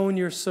have shown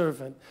your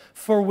servant.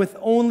 For with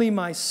only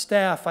my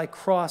staff I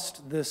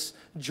crossed this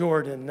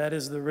Jordan, that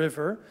is the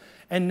river,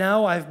 and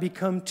now I've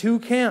become 2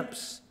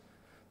 camps.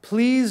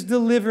 Please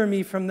deliver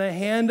me from the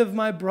hand of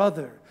my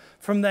brother,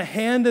 from the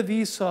hand of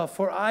Esau,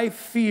 for I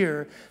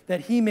fear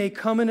that he may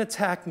come and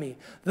attack me,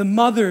 the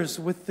mothers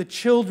with the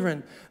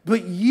children.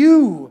 But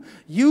you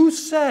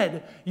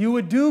said you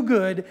would do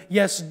good,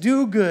 yes,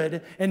 do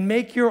good, and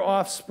make your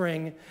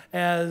offspring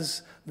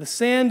as the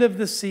sand of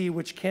the sea,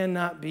 which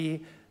cannot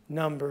be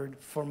numbered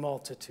for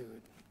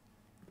multitude.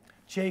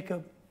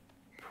 Jacob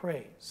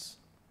prays.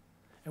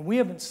 And we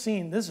haven't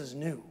seen, this is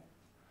new.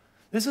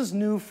 This is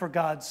new for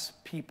God's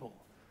people.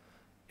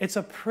 It's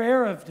a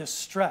prayer of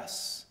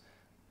distress.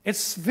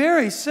 It's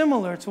very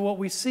similar to what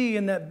we see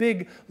in that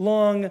big,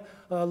 long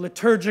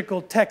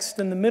liturgical text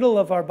in the middle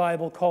of our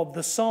Bible called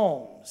the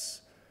Psalms.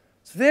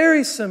 It's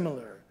very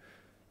similar.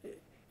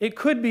 It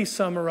could be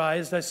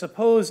summarized, I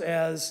suppose,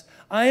 as,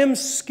 I am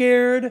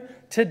scared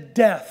to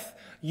death.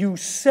 You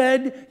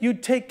said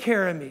you'd take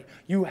care of me.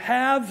 You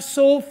have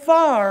so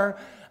far.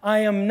 I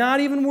am not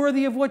even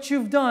worthy of what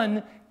you've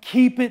done.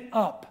 Keep it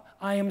up.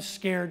 I am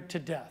scared to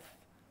death.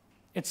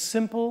 It's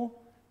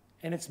simple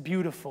and it's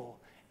beautiful.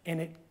 And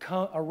it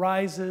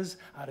arises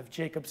out of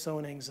Jacob's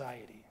own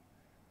anxiety.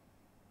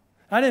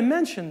 I didn't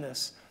mention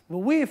this, but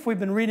if we've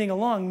been reading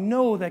along,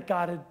 know that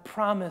God had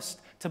promised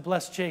to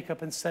bless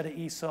Jacob instead of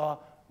Esau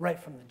right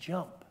from the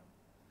jump.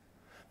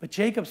 But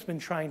Jacob's been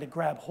trying to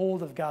grab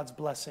hold of God's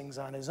blessings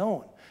on his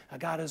own. Now,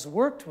 God has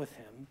worked with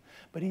him,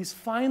 but he's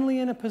finally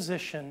in a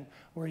position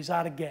where he's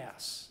out of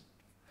gas.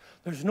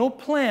 There's no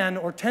plan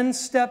or 10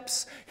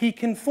 steps he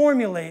can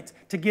formulate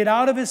to get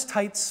out of his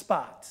tight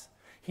spot.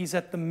 He's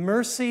at the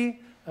mercy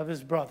of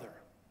his brother.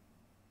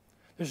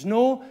 There's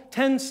no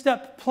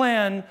 10-step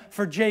plan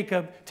for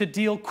Jacob to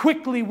deal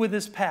quickly with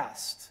his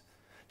past.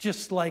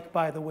 Just like,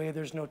 by the way,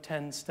 there's no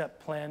 10-step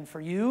plan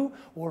for you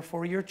or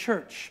for your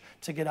church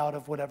to get out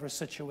of whatever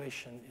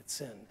situation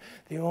it's in.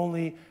 The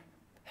only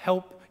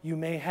help you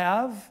may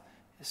have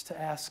is to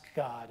ask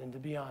God and to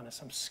be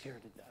honest, I'm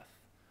scared to death.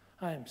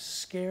 I am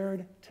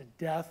scared to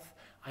death.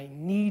 I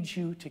need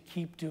you to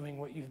keep doing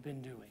what you've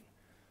been doing.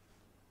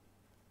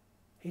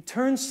 He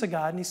turns to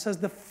God and he says,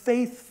 the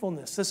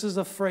faithfulness. This is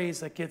a phrase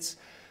that gets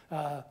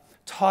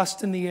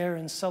tossed in the air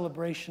in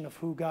celebration of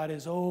who God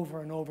is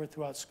over and over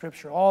throughout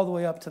Scripture, all the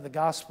way up to the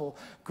gospel,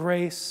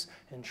 grace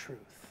and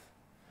truth.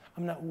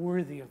 I'm not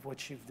worthy of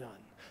what you've done.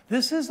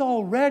 This is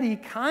already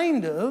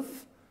kind of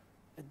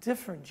a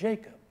different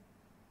Jacob.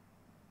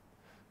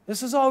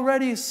 This is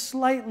already a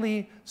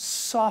slightly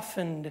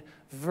softened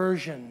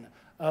version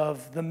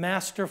of the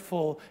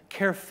masterful,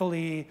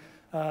 carefully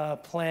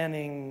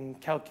planning,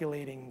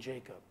 calculating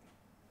Jacob.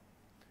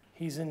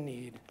 He's in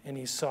need, and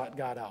he's sought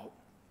God out.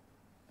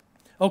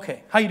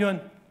 Okay, how you doing?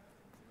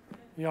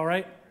 You all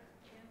right?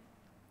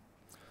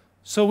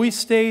 So he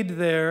stayed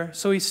there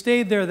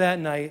that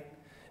night,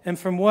 and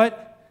from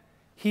what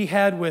he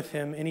had with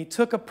him, and he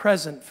took a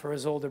present for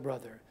his older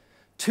brother,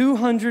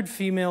 200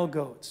 female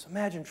goats.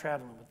 Imagine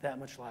traveling with that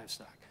much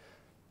livestock.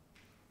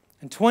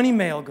 And 20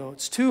 male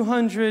goats,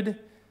 200,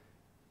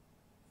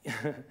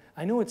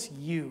 I know it's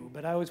ewe,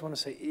 but I always want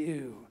to say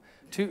ew.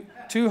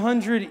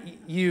 200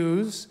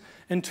 ewes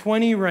and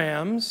 20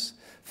 rams,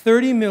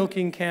 30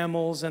 milking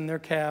camels and their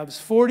calves,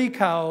 40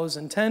 cows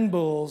and 10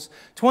 bulls,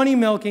 20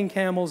 milking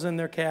camels and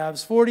their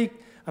calves,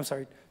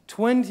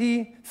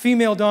 20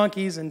 female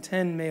donkeys and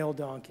 10 male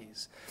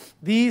donkeys.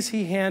 These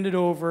he handed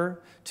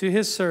over to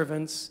his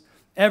servants,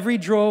 every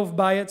drove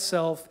by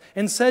itself,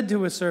 and said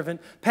to his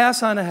servant,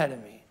 "Pass on ahead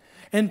of me,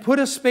 and put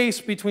a space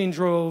between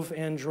drove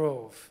and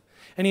drove."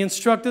 And he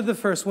instructed the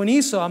first, "When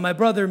Esau, my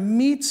brother,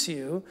 meets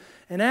you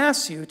and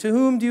asks you, 'To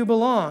whom do you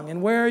belong,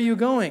 and where are you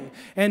going,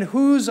 and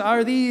whose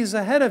are these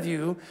ahead of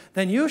you?'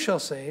 then you shall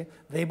say,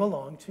 'They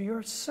belong to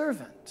your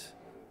servant,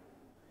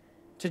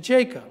 to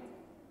Jacob.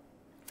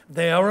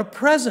 They are a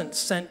present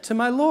sent to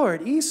my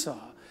lord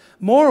Esau.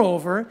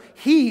 Moreover,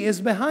 he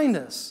is behind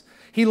us.'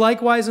 He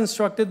likewise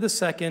instructed the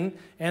second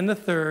and the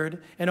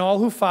third and all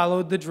who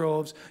followed the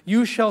droves.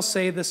 You shall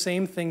say the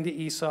same thing to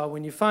Esau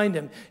when you find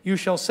him. You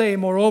shall say,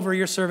 'Moreover,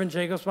 your servant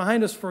Jacob's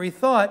behind us, for he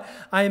thought,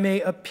 I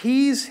may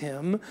appease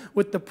him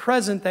with the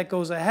present that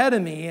goes ahead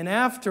of me, and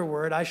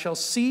afterward I shall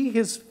see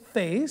his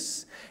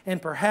face,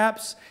 and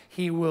perhaps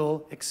he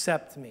will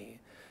accept me.'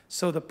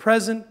 So the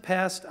present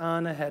passed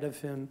on ahead of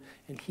him,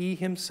 and he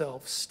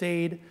himself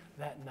stayed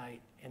that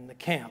night in the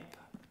camp.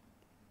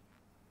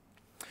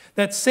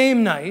 That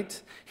same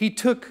night, he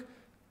took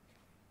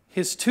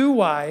his 2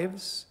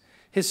 wives,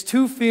 his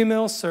 2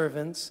 female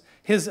servants,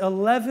 his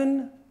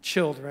 11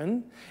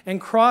 children,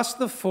 and crossed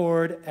the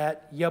ford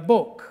at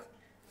Yabok.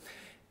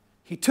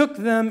 He took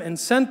them and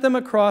sent them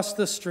across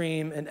the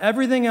stream and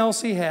everything else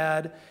he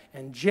had,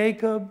 and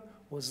Jacob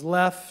was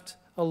left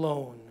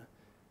alone."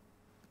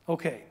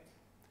 Okay,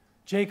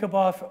 Jacob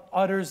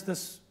utters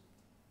this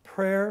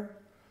prayer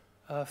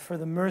for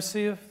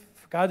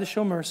God to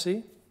show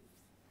mercy.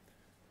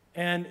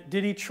 And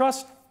did he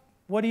trust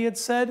what he had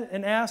said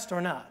and asked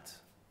or not?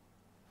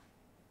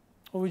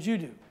 What would you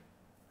do?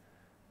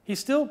 He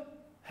still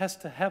has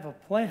to have a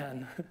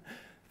plan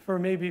for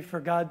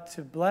God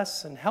to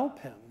bless and help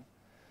him.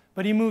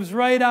 But he moves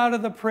right out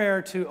of the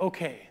prayer to,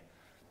 okay,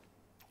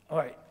 all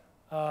right,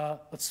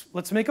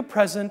 let's make a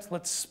present.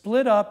 Let's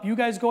split up. You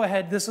guys go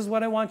ahead. This is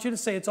what I want you to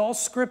say. It's all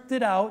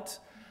scripted out.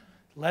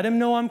 Let him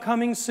know I'm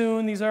coming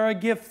soon. These are a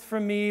gift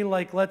from me.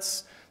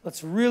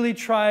 Let's really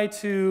try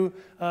to,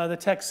 the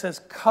text says,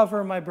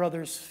 cover my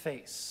brother's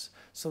face,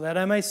 so that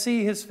I may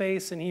see his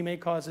face and he may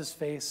cause his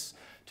face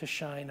to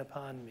shine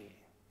upon me.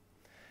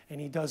 And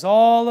he does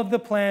all of the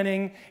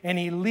planning, and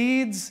he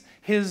leads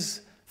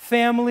his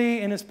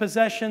family and his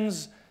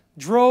possessions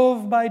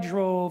drove by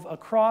drove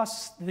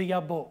across the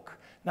Yabok.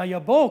 Now,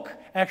 Yabok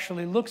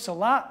actually looks a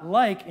lot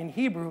like, in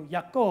Hebrew,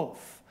 Yaakov.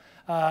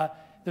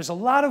 There's a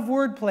lot of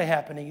wordplay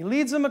happening. He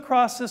leads them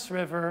across this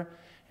river,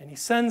 and he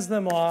sends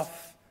them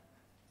off.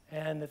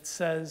 And it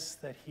says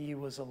that he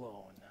was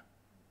alone.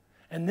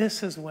 And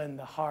this is when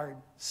the hard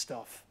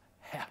stuff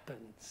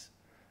happens.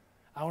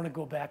 I want to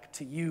go back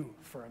to you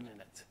for a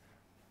minute.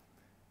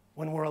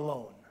 When we're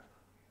alone.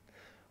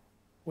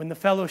 When the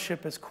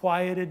fellowship is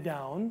quieted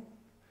down.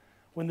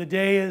 When the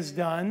day is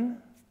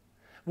done.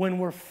 When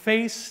we're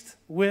faced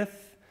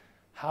with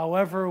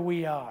however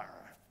we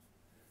are.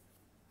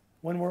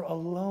 When we're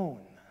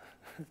alone.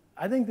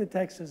 I think the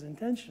text is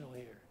intentional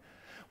here.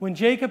 When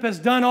Jacob has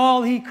done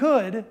all he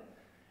could,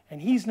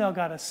 and he's now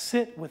got to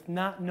sit with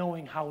not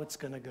knowing how it's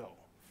going to go.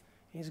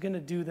 He's going to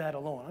do that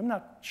alone. I'm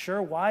not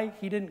sure why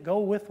he didn't go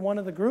with one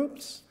of the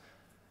groups,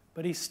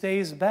 but he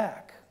stays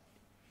back.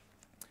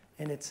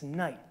 And it's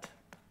night,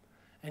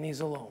 and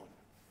he's alone.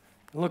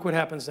 And look what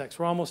happens next.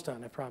 We're almost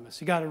done, I promise.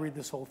 You got to read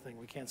this whole thing.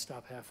 We can't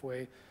stop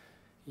halfway.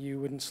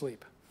 You wouldn't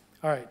sleep.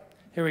 All right,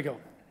 here we go.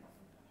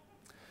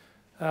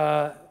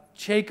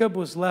 Jacob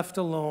was left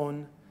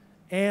alone,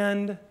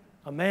 and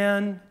a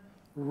man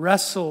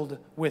wrestled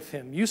with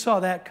him. You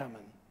saw that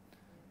coming,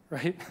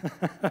 right?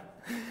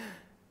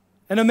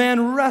 And a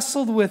man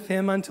wrestled with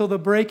him until the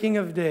breaking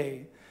of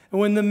day. And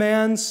when the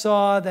man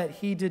saw that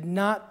he did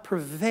not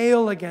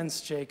prevail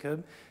against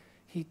Jacob,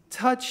 he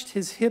touched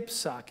his hip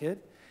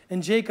socket,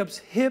 and Jacob's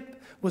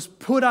hip was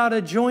put out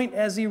of joint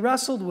as he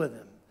wrestled with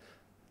him.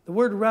 The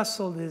word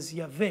wrestled is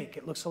yavek.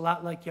 It looks a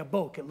lot like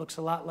Yabok. It looks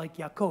a lot like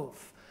Yaakov.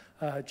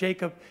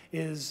 Jacob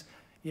is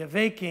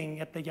yaveking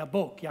at the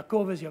Yabok.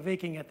 Yaakov is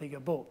yaveking at the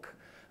Yabok.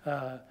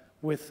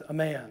 With a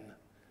man.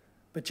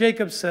 But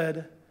Jacob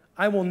said,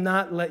 "I will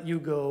not let you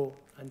go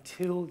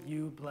until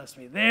you bless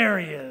me." There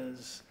he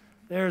is.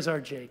 There's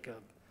our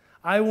Jacob.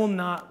 "I will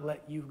not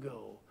let you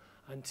go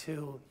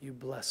until you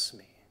bless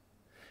me."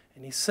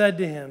 And he said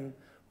to him,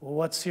 "Well,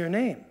 what's your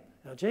name?"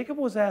 Now, Jacob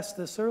was asked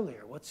this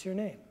earlier. What's your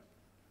name?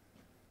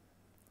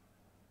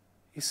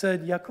 He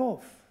said,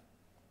 "Yaakov."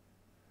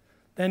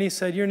 Then he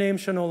said, your name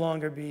shall no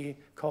longer be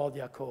called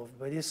Yaakov,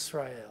 but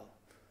Israel.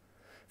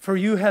 For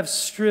you have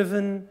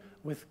striven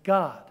with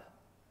God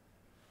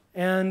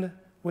and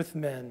with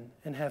men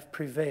and have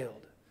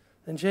prevailed.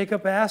 Then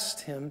Jacob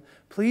asked him,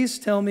 please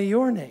tell me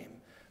your name.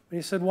 But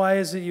he said, why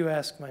is it you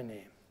ask my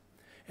name?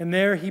 And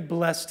there he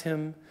blessed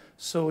him.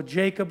 So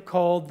Jacob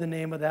called the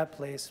name of that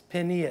place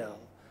Peniel,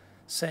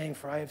 saying,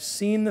 for I have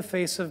seen the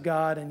face of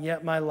God, and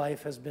yet my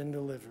life has been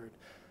delivered.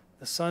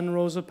 The sun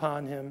rose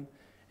upon him,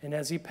 and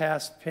as he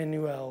passed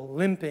Peniel,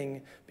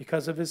 limping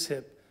because of his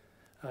hip,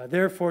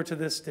 therefore to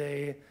this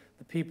day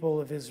the people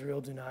of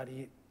Israel do not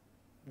eat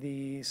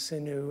the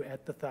sinew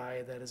at the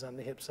thigh that is on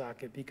the hip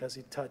socket, because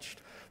he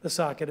touched the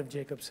socket of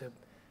Jacob's hip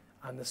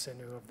on the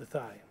sinew of the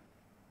thigh.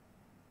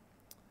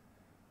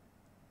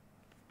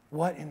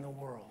 What in the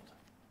world?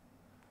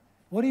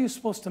 What are you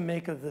supposed to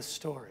make of this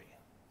story?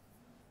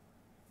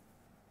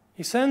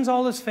 He sends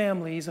all his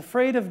family. He's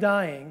afraid of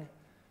dying.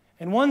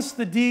 And once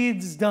the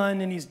deed's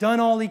done and he's done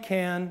all he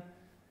can,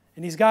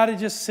 and he's got to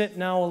just sit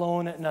now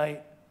alone at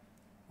night,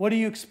 what do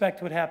you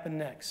expect would happen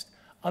next?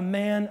 A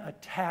man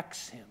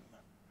attacks him.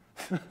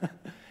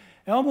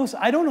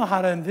 I don't know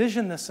how to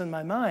envision this in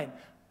my mind.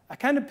 I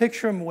kind of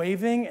picture him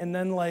waving and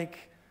then like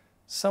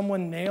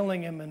someone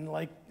nailing him, and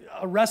like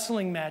a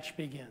wrestling match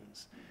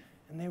begins.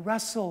 And they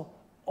wrestle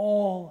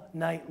all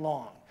night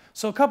long.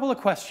 So a couple of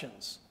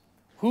questions.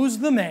 Who's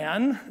the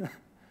man?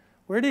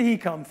 Where did he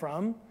come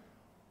from?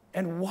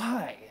 And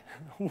why?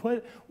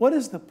 What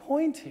is the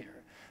point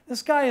here?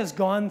 This guy has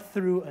gone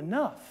through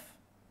enough.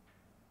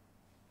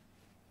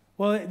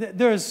 Well,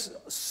 there's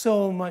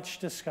so much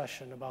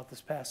discussion about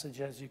this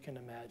passage, as you can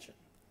imagine.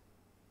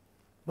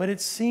 But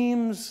it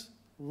seems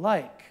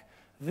like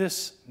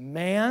this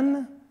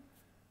man,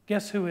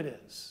 guess who it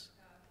is?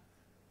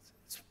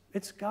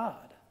 It's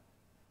God.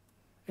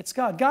 It's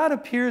God. God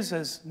appears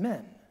as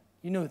men.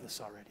 You know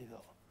this already, though.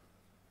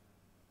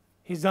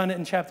 He's done it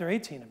in chapter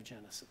 18 of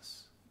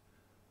Genesis.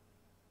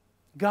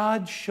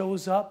 God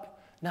shows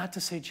up not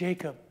to say,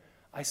 Jacob,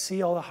 I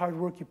see all the hard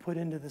work you put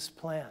into this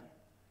plan,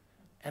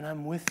 and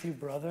I'm with you,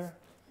 brother.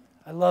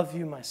 I love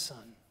you, my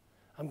son.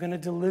 I'm going to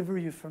deliver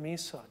you from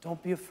Esau.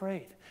 Don't be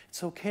afraid.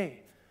 It's okay.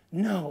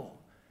 No,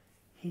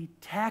 he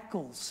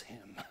tackles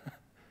him.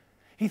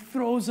 He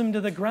throws him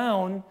to the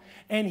ground,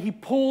 and he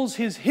pulls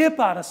his hip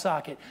out of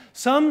socket.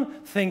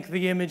 Some think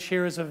the image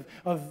here is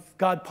of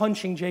God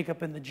punching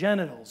Jacob in the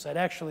genitals. That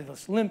actually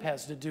this limp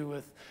has to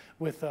do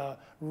with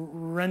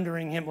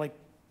rendering him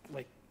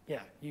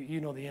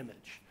you know the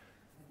image.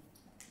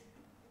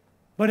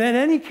 But in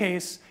any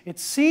case, it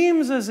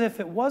seems as if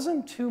it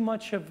wasn't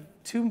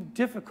too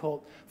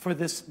difficult for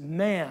this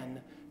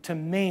man to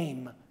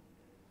maim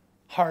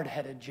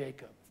hard-headed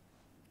Jacob.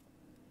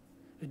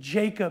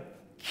 Jacob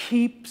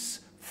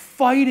keeps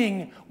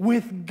fighting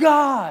with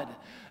God.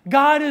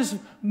 God is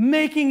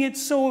making it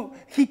so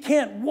he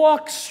can't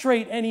walk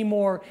straight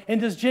anymore.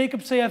 And does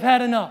Jacob say, I've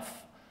had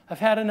enough? I've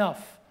had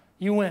enough.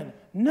 You win.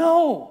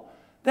 No,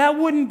 that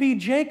wouldn't be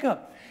Jacob.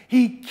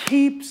 He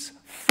keeps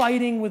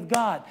fighting with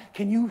God.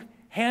 Can you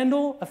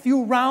handle a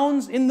few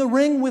rounds in the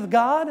ring with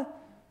God?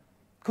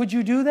 Could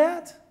you do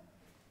that?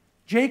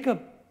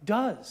 Jacob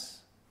does.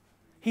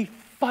 He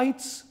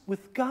fights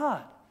with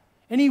God,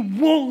 and he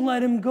won't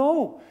let him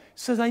go. He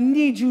says, I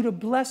need you to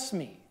bless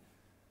me. He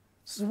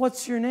says,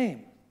 what's your name?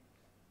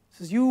 He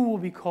says, you will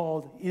be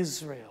called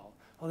Israel.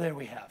 Well, there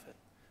we have it.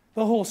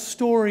 The whole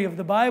story of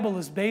the Bible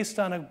is based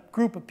on a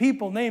group of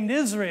people named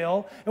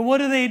Israel, and what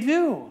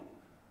do?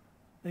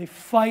 They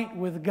fight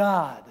with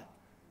God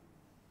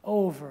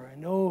over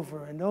and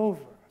over and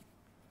over.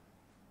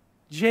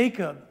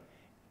 Jacob,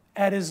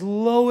 at his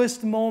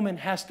lowest moment,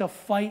 has to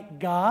fight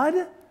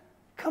God?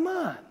 Come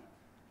on.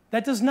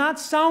 That does not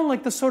sound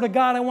like the sort of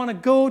God I want to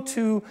go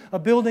to a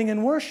building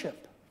and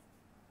worship.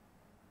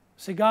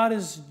 See, God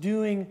is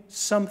doing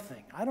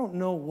something. I don't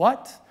know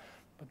what,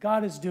 but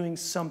God is doing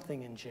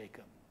something in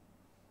Jacob.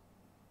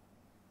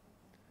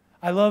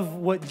 I love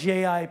what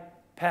J.I.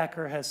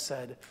 Packer has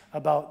said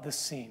about this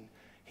scene.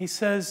 He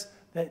says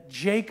that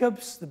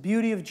the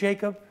beauty of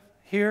Jacob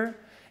here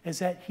is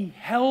that he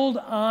held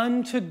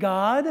on to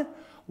God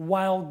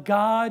while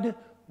God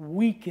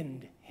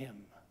weakened him.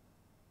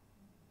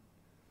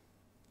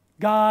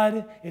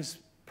 God is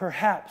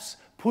perhaps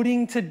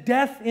putting to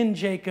death in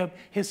Jacob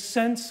his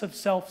sense of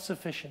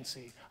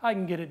self-sufficiency. I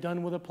can get it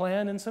done with a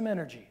plan and some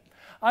energy.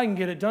 I can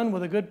get it done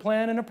with a good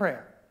plan and a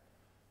prayer.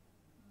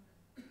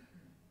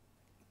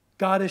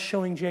 God is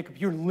showing Jacob,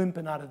 you're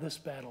limping out of this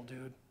battle,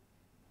 dude.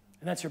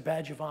 And that's your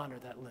badge of honor,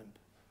 that limp.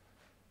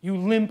 You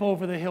limp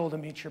over the hill to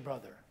meet your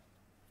brother.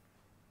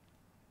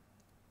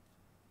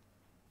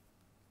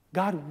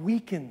 God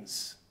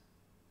weakens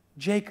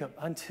Jacob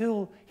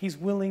until he's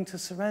willing to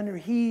surrender.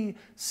 He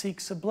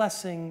seeks a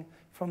blessing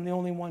from the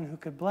only one who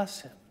could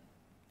bless him.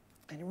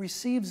 And he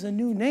receives a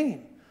new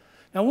name.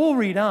 Now we'll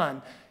read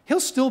on. He'll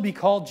still be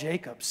called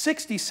Jacob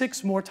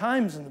 66 more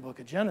times in the book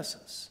of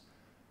Genesis.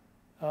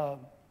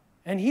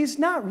 And he's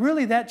not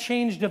really that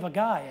changed of a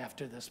guy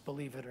after this,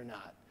 believe it or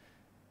not.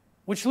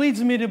 Which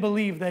leads me to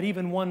believe that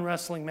even one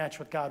wrestling match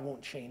with God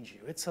won't change you.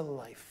 It's a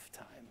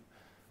lifetime.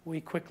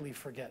 We quickly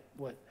forget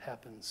what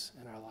happens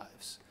in our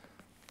lives.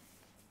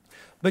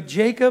 But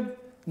Jacob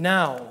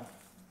now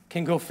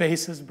can go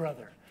face his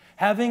brother.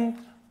 Having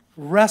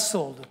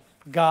wrestled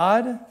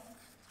God,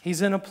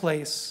 he's in a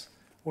place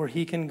where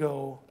he can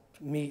go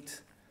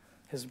meet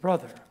his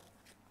brother.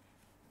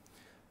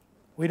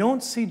 We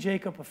don't see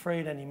Jacob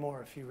afraid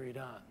anymore if you read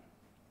on.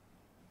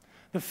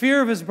 The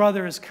fear of his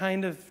brother is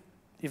kind of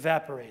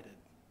evaporated.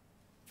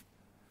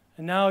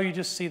 And now you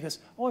just see this.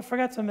 Oh, I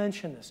forgot to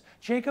mention this.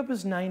 Jacob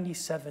is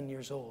 97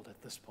 years old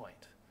at this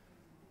point.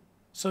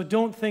 So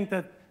don't think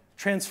that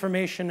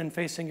transformation and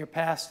facing your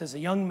past is a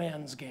young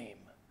man's game.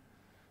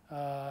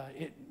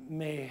 It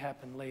may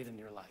happen late in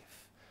your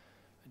life.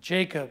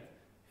 Jacob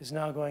is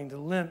now going to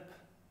limp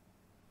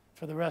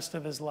for the rest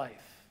of his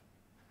life.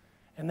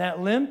 And that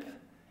limp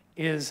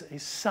is a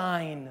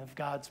sign of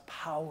God's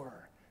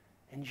power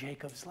in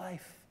Jacob's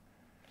life.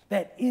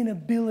 That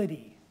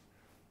inability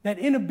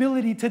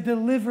to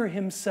deliver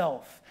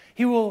himself.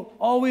 He will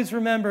always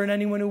remember, and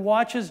anyone who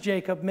watches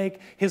Jacob make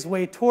his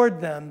way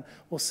toward them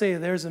will say,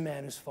 there's a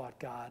man who's fought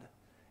God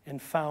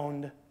and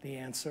found the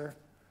answer.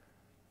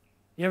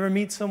 You ever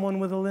meet someone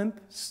with a limp,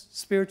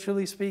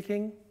 spiritually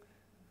speaking?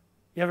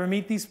 You ever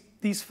meet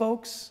these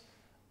folks?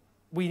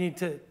 We need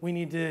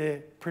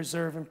to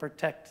preserve and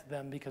protect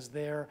them because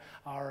they're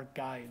our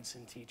guides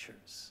and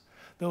teachers.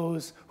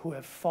 Those who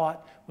have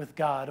fought with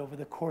God over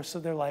the course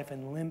of their life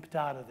and limped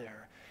out of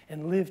there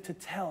and lived to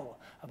tell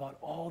about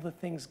all the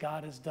things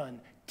God has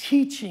done,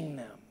 teaching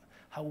them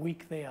how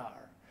weak they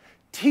are,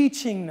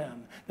 teaching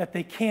them that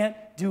they can't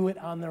do it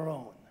on their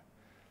own.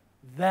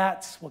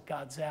 That's what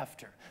God's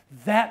after.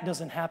 That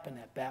doesn't happen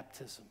at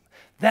baptism.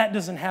 That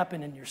doesn't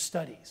happen in your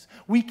studies.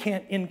 We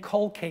can't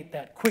inculcate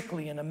that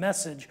quickly in a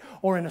message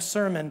or in a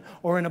sermon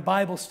or in a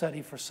Bible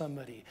study for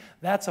somebody.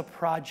 That's a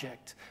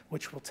project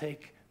which will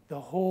take the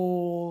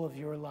whole of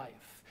your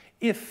life,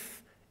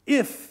 if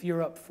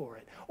you're up for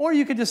it. Or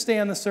you could just stay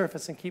on the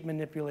surface and keep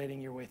manipulating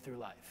your way through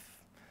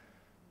life.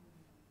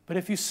 But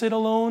if you sit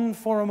alone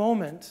for a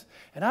moment,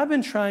 and I've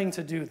been trying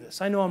to do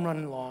this. I know I'm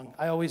running long.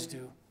 I always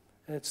do.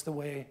 It's the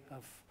way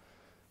of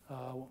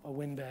a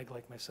windbag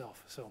like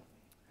myself. So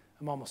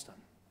I'm almost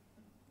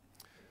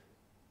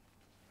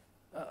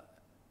done.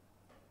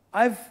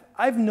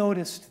 I've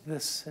noticed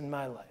this in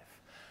my life.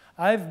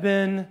 I've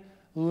been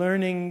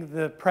learning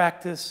the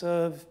practice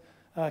of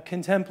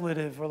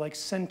contemplative or like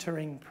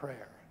centering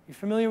prayer. You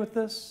familiar with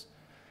this?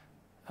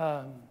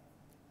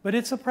 But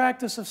it's a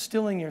practice of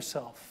stilling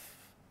yourself.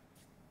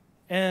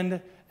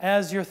 And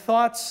as your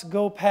thoughts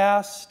go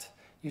past,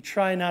 you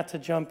try not to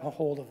jump a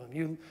hold of them.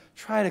 You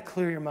try to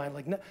clear your mind,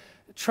 like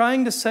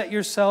trying to set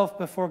yourself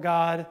before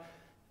God,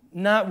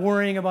 not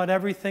worrying about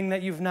everything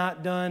that you've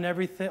not done,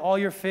 everything, all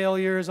your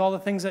failures, all the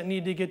things that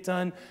need to get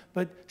done,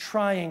 but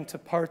trying to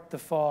part the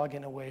fog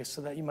in a way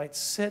so that you might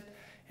sit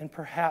and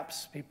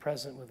perhaps be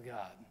present with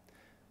God.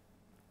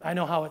 I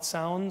know how it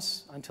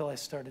sounds until I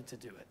started to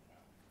do it.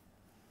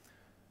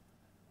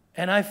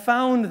 And I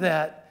found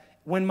that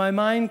when my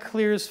mind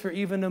clears for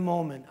even a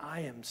moment,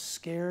 I am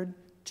scared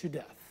to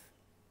death.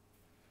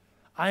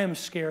 I am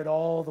scared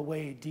all the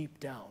way deep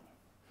down.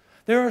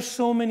 There are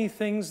so many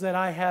things that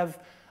I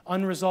have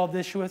unresolved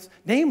issue with,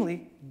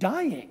 namely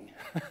dying.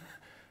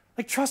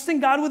 Like trusting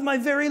God with my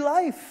very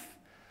life.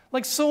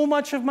 Like so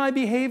much of my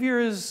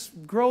behavior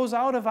grows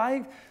out of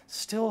I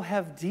still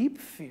have deep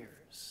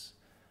fears.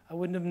 I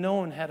wouldn't have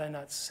known had I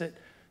not sit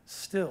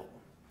still.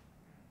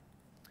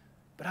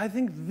 But I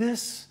think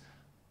this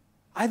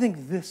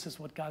is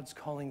what God's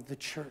calling the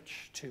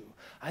church to.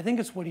 I think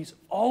it's what he's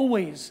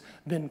always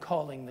been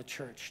calling the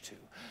church to.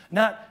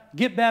 Not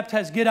get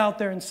baptized, get out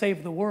there and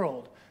save the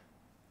world.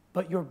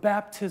 But your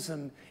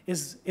baptism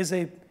is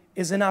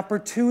an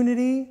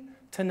opportunity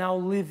to now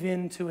live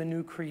into a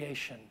new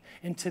creation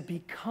and to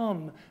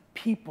become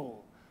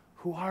people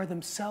who are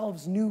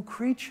themselves new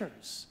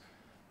creatures.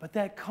 But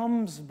that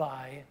comes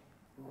by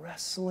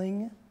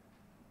wrestling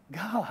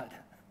God.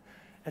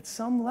 At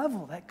some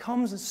level, that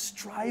comes as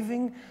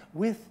striving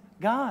with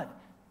God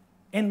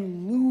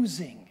and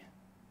losing,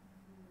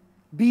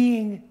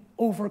 being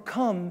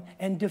overcome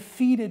and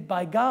defeated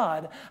by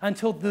God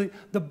until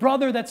the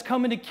brother that's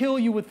coming to kill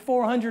you with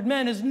 400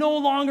 men is no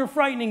longer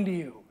frightening to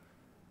you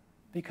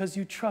because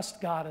you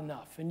trust God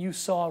enough and you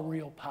saw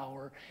real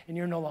power and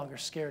you're no longer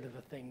scared of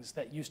the things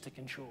that used to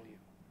control you.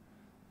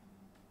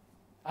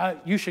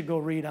 You should go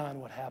read on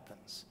what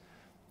happens.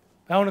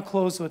 I want to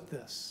close with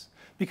this.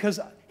 Because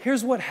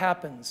here's what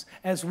happens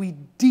as we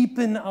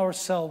deepen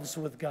ourselves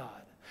with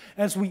God,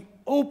 as we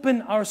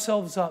open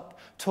ourselves up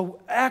to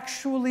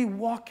actually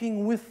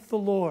walking with the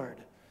Lord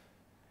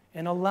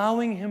and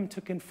allowing him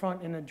to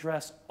confront and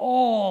address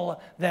all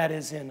that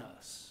is in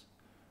us,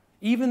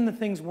 even the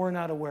things we're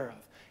not aware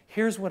of.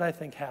 Here's what I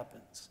think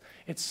happens.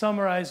 It's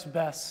summarized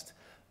best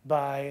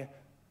by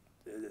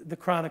the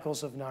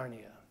Chronicles of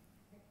Narnia.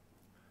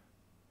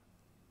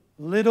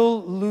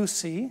 Little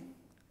Lucy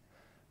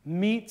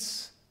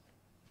meets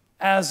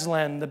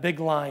Aslan, the big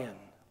lion,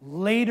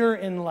 later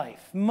in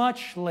life,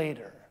 much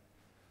later.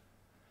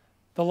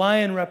 The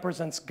lion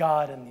represents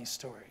God in these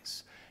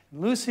stories.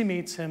 Lucy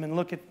meets him, and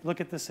look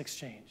at this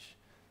exchange.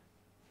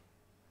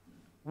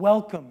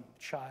 "Welcome,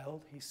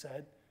 child," he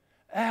said.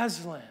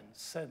 "Aslan,"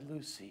 said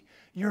Lucy,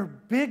 "you're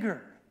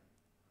bigger."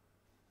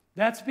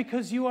 "That's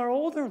because you are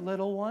older,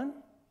 little one,"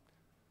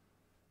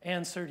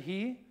 answered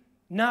he.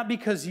 "Not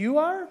because you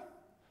are?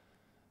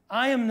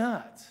 I am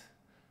not.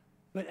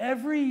 But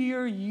every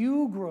year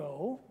you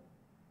grow,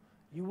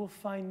 you will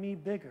find me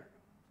bigger."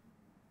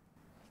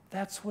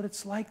 That's what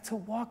it's like to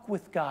walk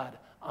with God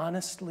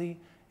honestly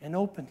and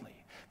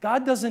openly.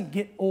 God doesn't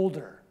get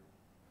older.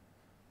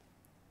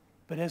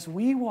 But as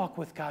we walk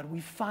with God,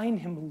 we find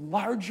him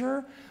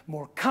larger,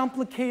 more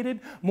complicated,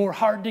 more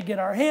hard to get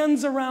our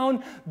hands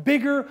around,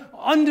 bigger,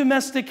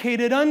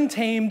 undomesticated,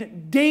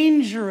 untamed,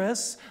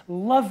 dangerous,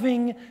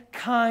 loving,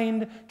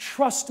 kind,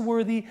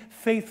 trustworthy,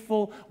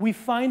 faithful. We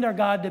find our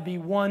God to be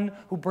one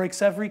who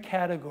breaks every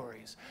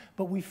category.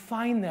 But we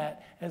find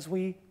that as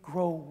we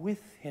grow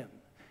with him.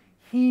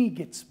 He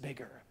gets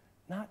bigger,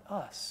 not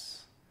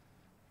us.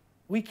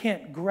 We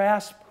can't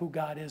grasp who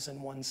God is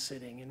in one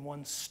sitting, in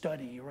one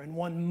study, or in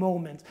one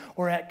moment,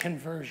 or at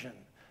conversion.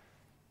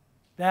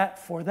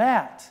 For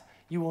that,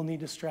 you will need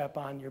to strap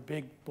on your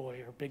big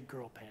boy or big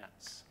girl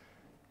pants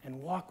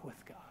and walk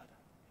with God.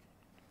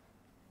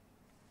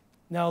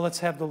 Now let's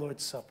have the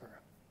Lord's Supper.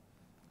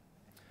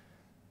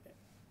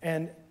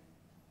 And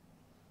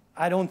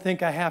I don't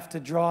think I have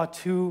to draw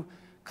too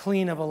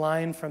clean of a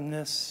line from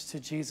this to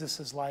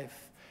Jesus'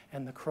 life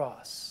and the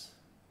cross.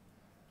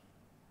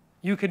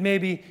 You could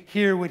maybe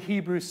hear what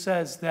Hebrews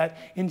says, that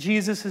in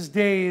Jesus'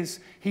 days,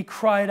 he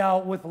cried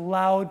out with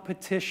loud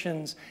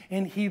petitions,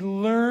 and he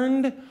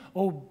learned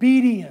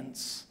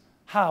obedience.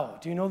 How?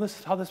 Do you know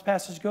how this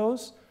passage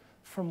goes?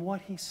 From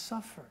what he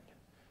suffered.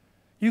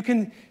 You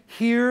can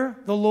hear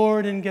the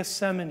Lord in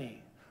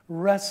Gethsemane,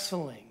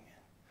 wrestling,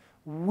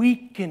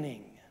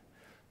 weakening,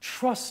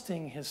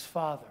 trusting his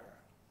Father.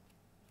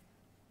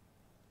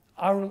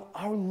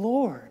 Our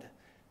Lord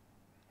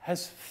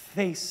has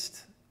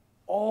faced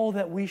all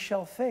that we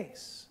shall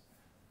face.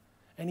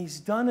 And he's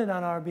done it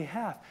on our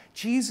behalf.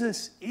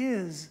 Jesus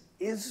is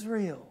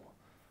Israel,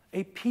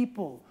 a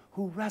people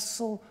who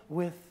wrestle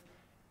with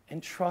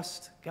and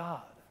trust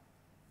God.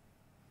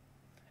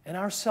 And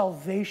our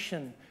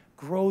salvation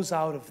grows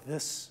out of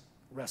this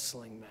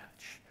wrestling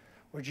match,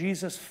 where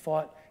Jesus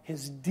fought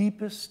his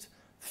deepest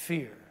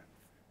fear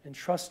and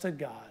trusted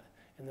God,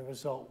 and the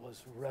result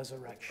was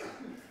resurrection.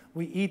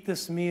 We eat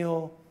this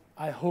meal,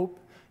 I hope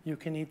you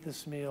can eat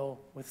this meal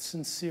with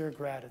sincere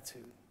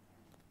gratitude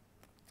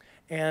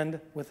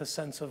and with a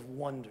sense of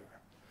wonder,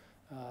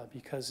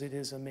 because it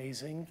is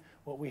amazing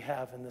what we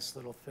have in this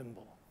little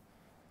thimble.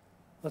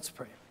 Let's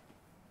pray.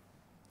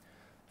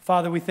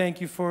 Father, we thank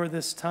you for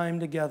this time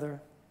together.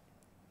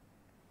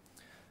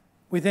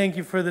 We thank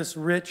you for this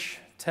rich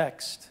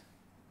text.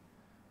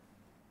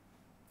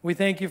 We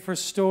thank you for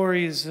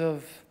stories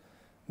of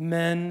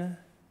men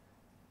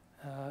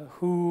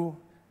who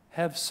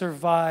have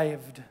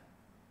survived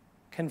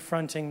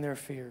confronting their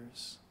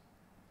fears.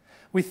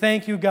 We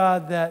thank you,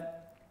 God,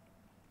 that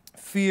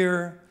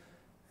fear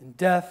and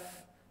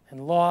death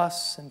and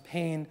loss and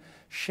pain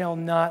shall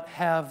not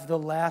have the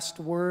last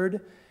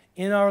word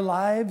in our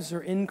lives or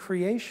in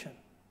creation.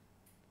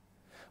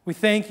 We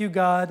thank you,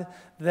 God,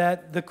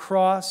 that the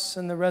cross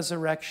and the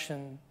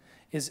resurrection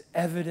is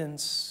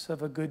evidence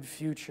of a good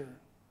future.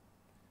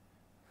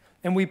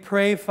 And we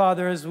pray,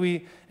 Father, as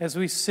we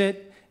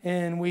sit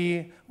and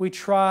we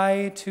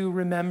try to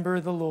remember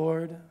the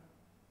Lord,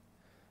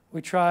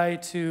 we try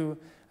to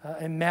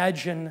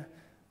imagine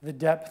the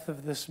depth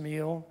of this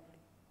meal,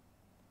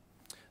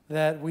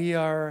 that we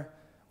are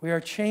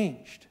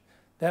changed,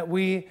 that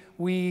we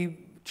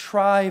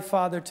try,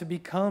 Father, to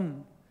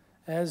become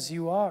as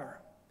you are.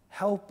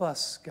 Help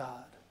us,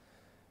 God.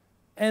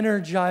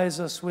 Energize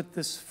us with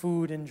this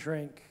food and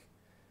drink.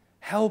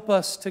 Help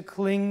us to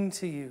cling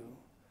to you.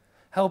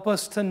 Help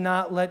us to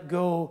not let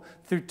go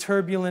through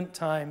turbulent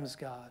times,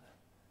 God.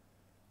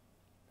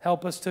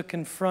 Help us to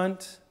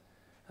confront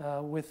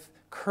with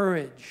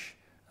courage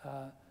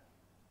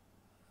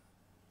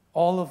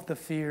all of the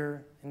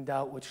fear and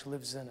doubt which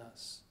lives in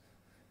us.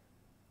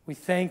 We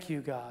thank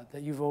you, God,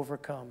 that you've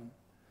overcome.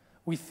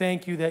 We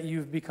thank you that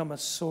you've become a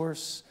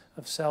source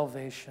of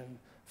salvation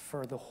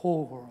for the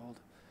whole world.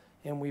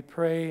 And we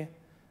pray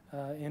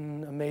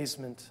in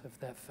amazement of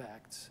that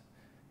fact.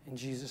 In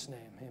Jesus'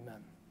 name,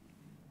 amen.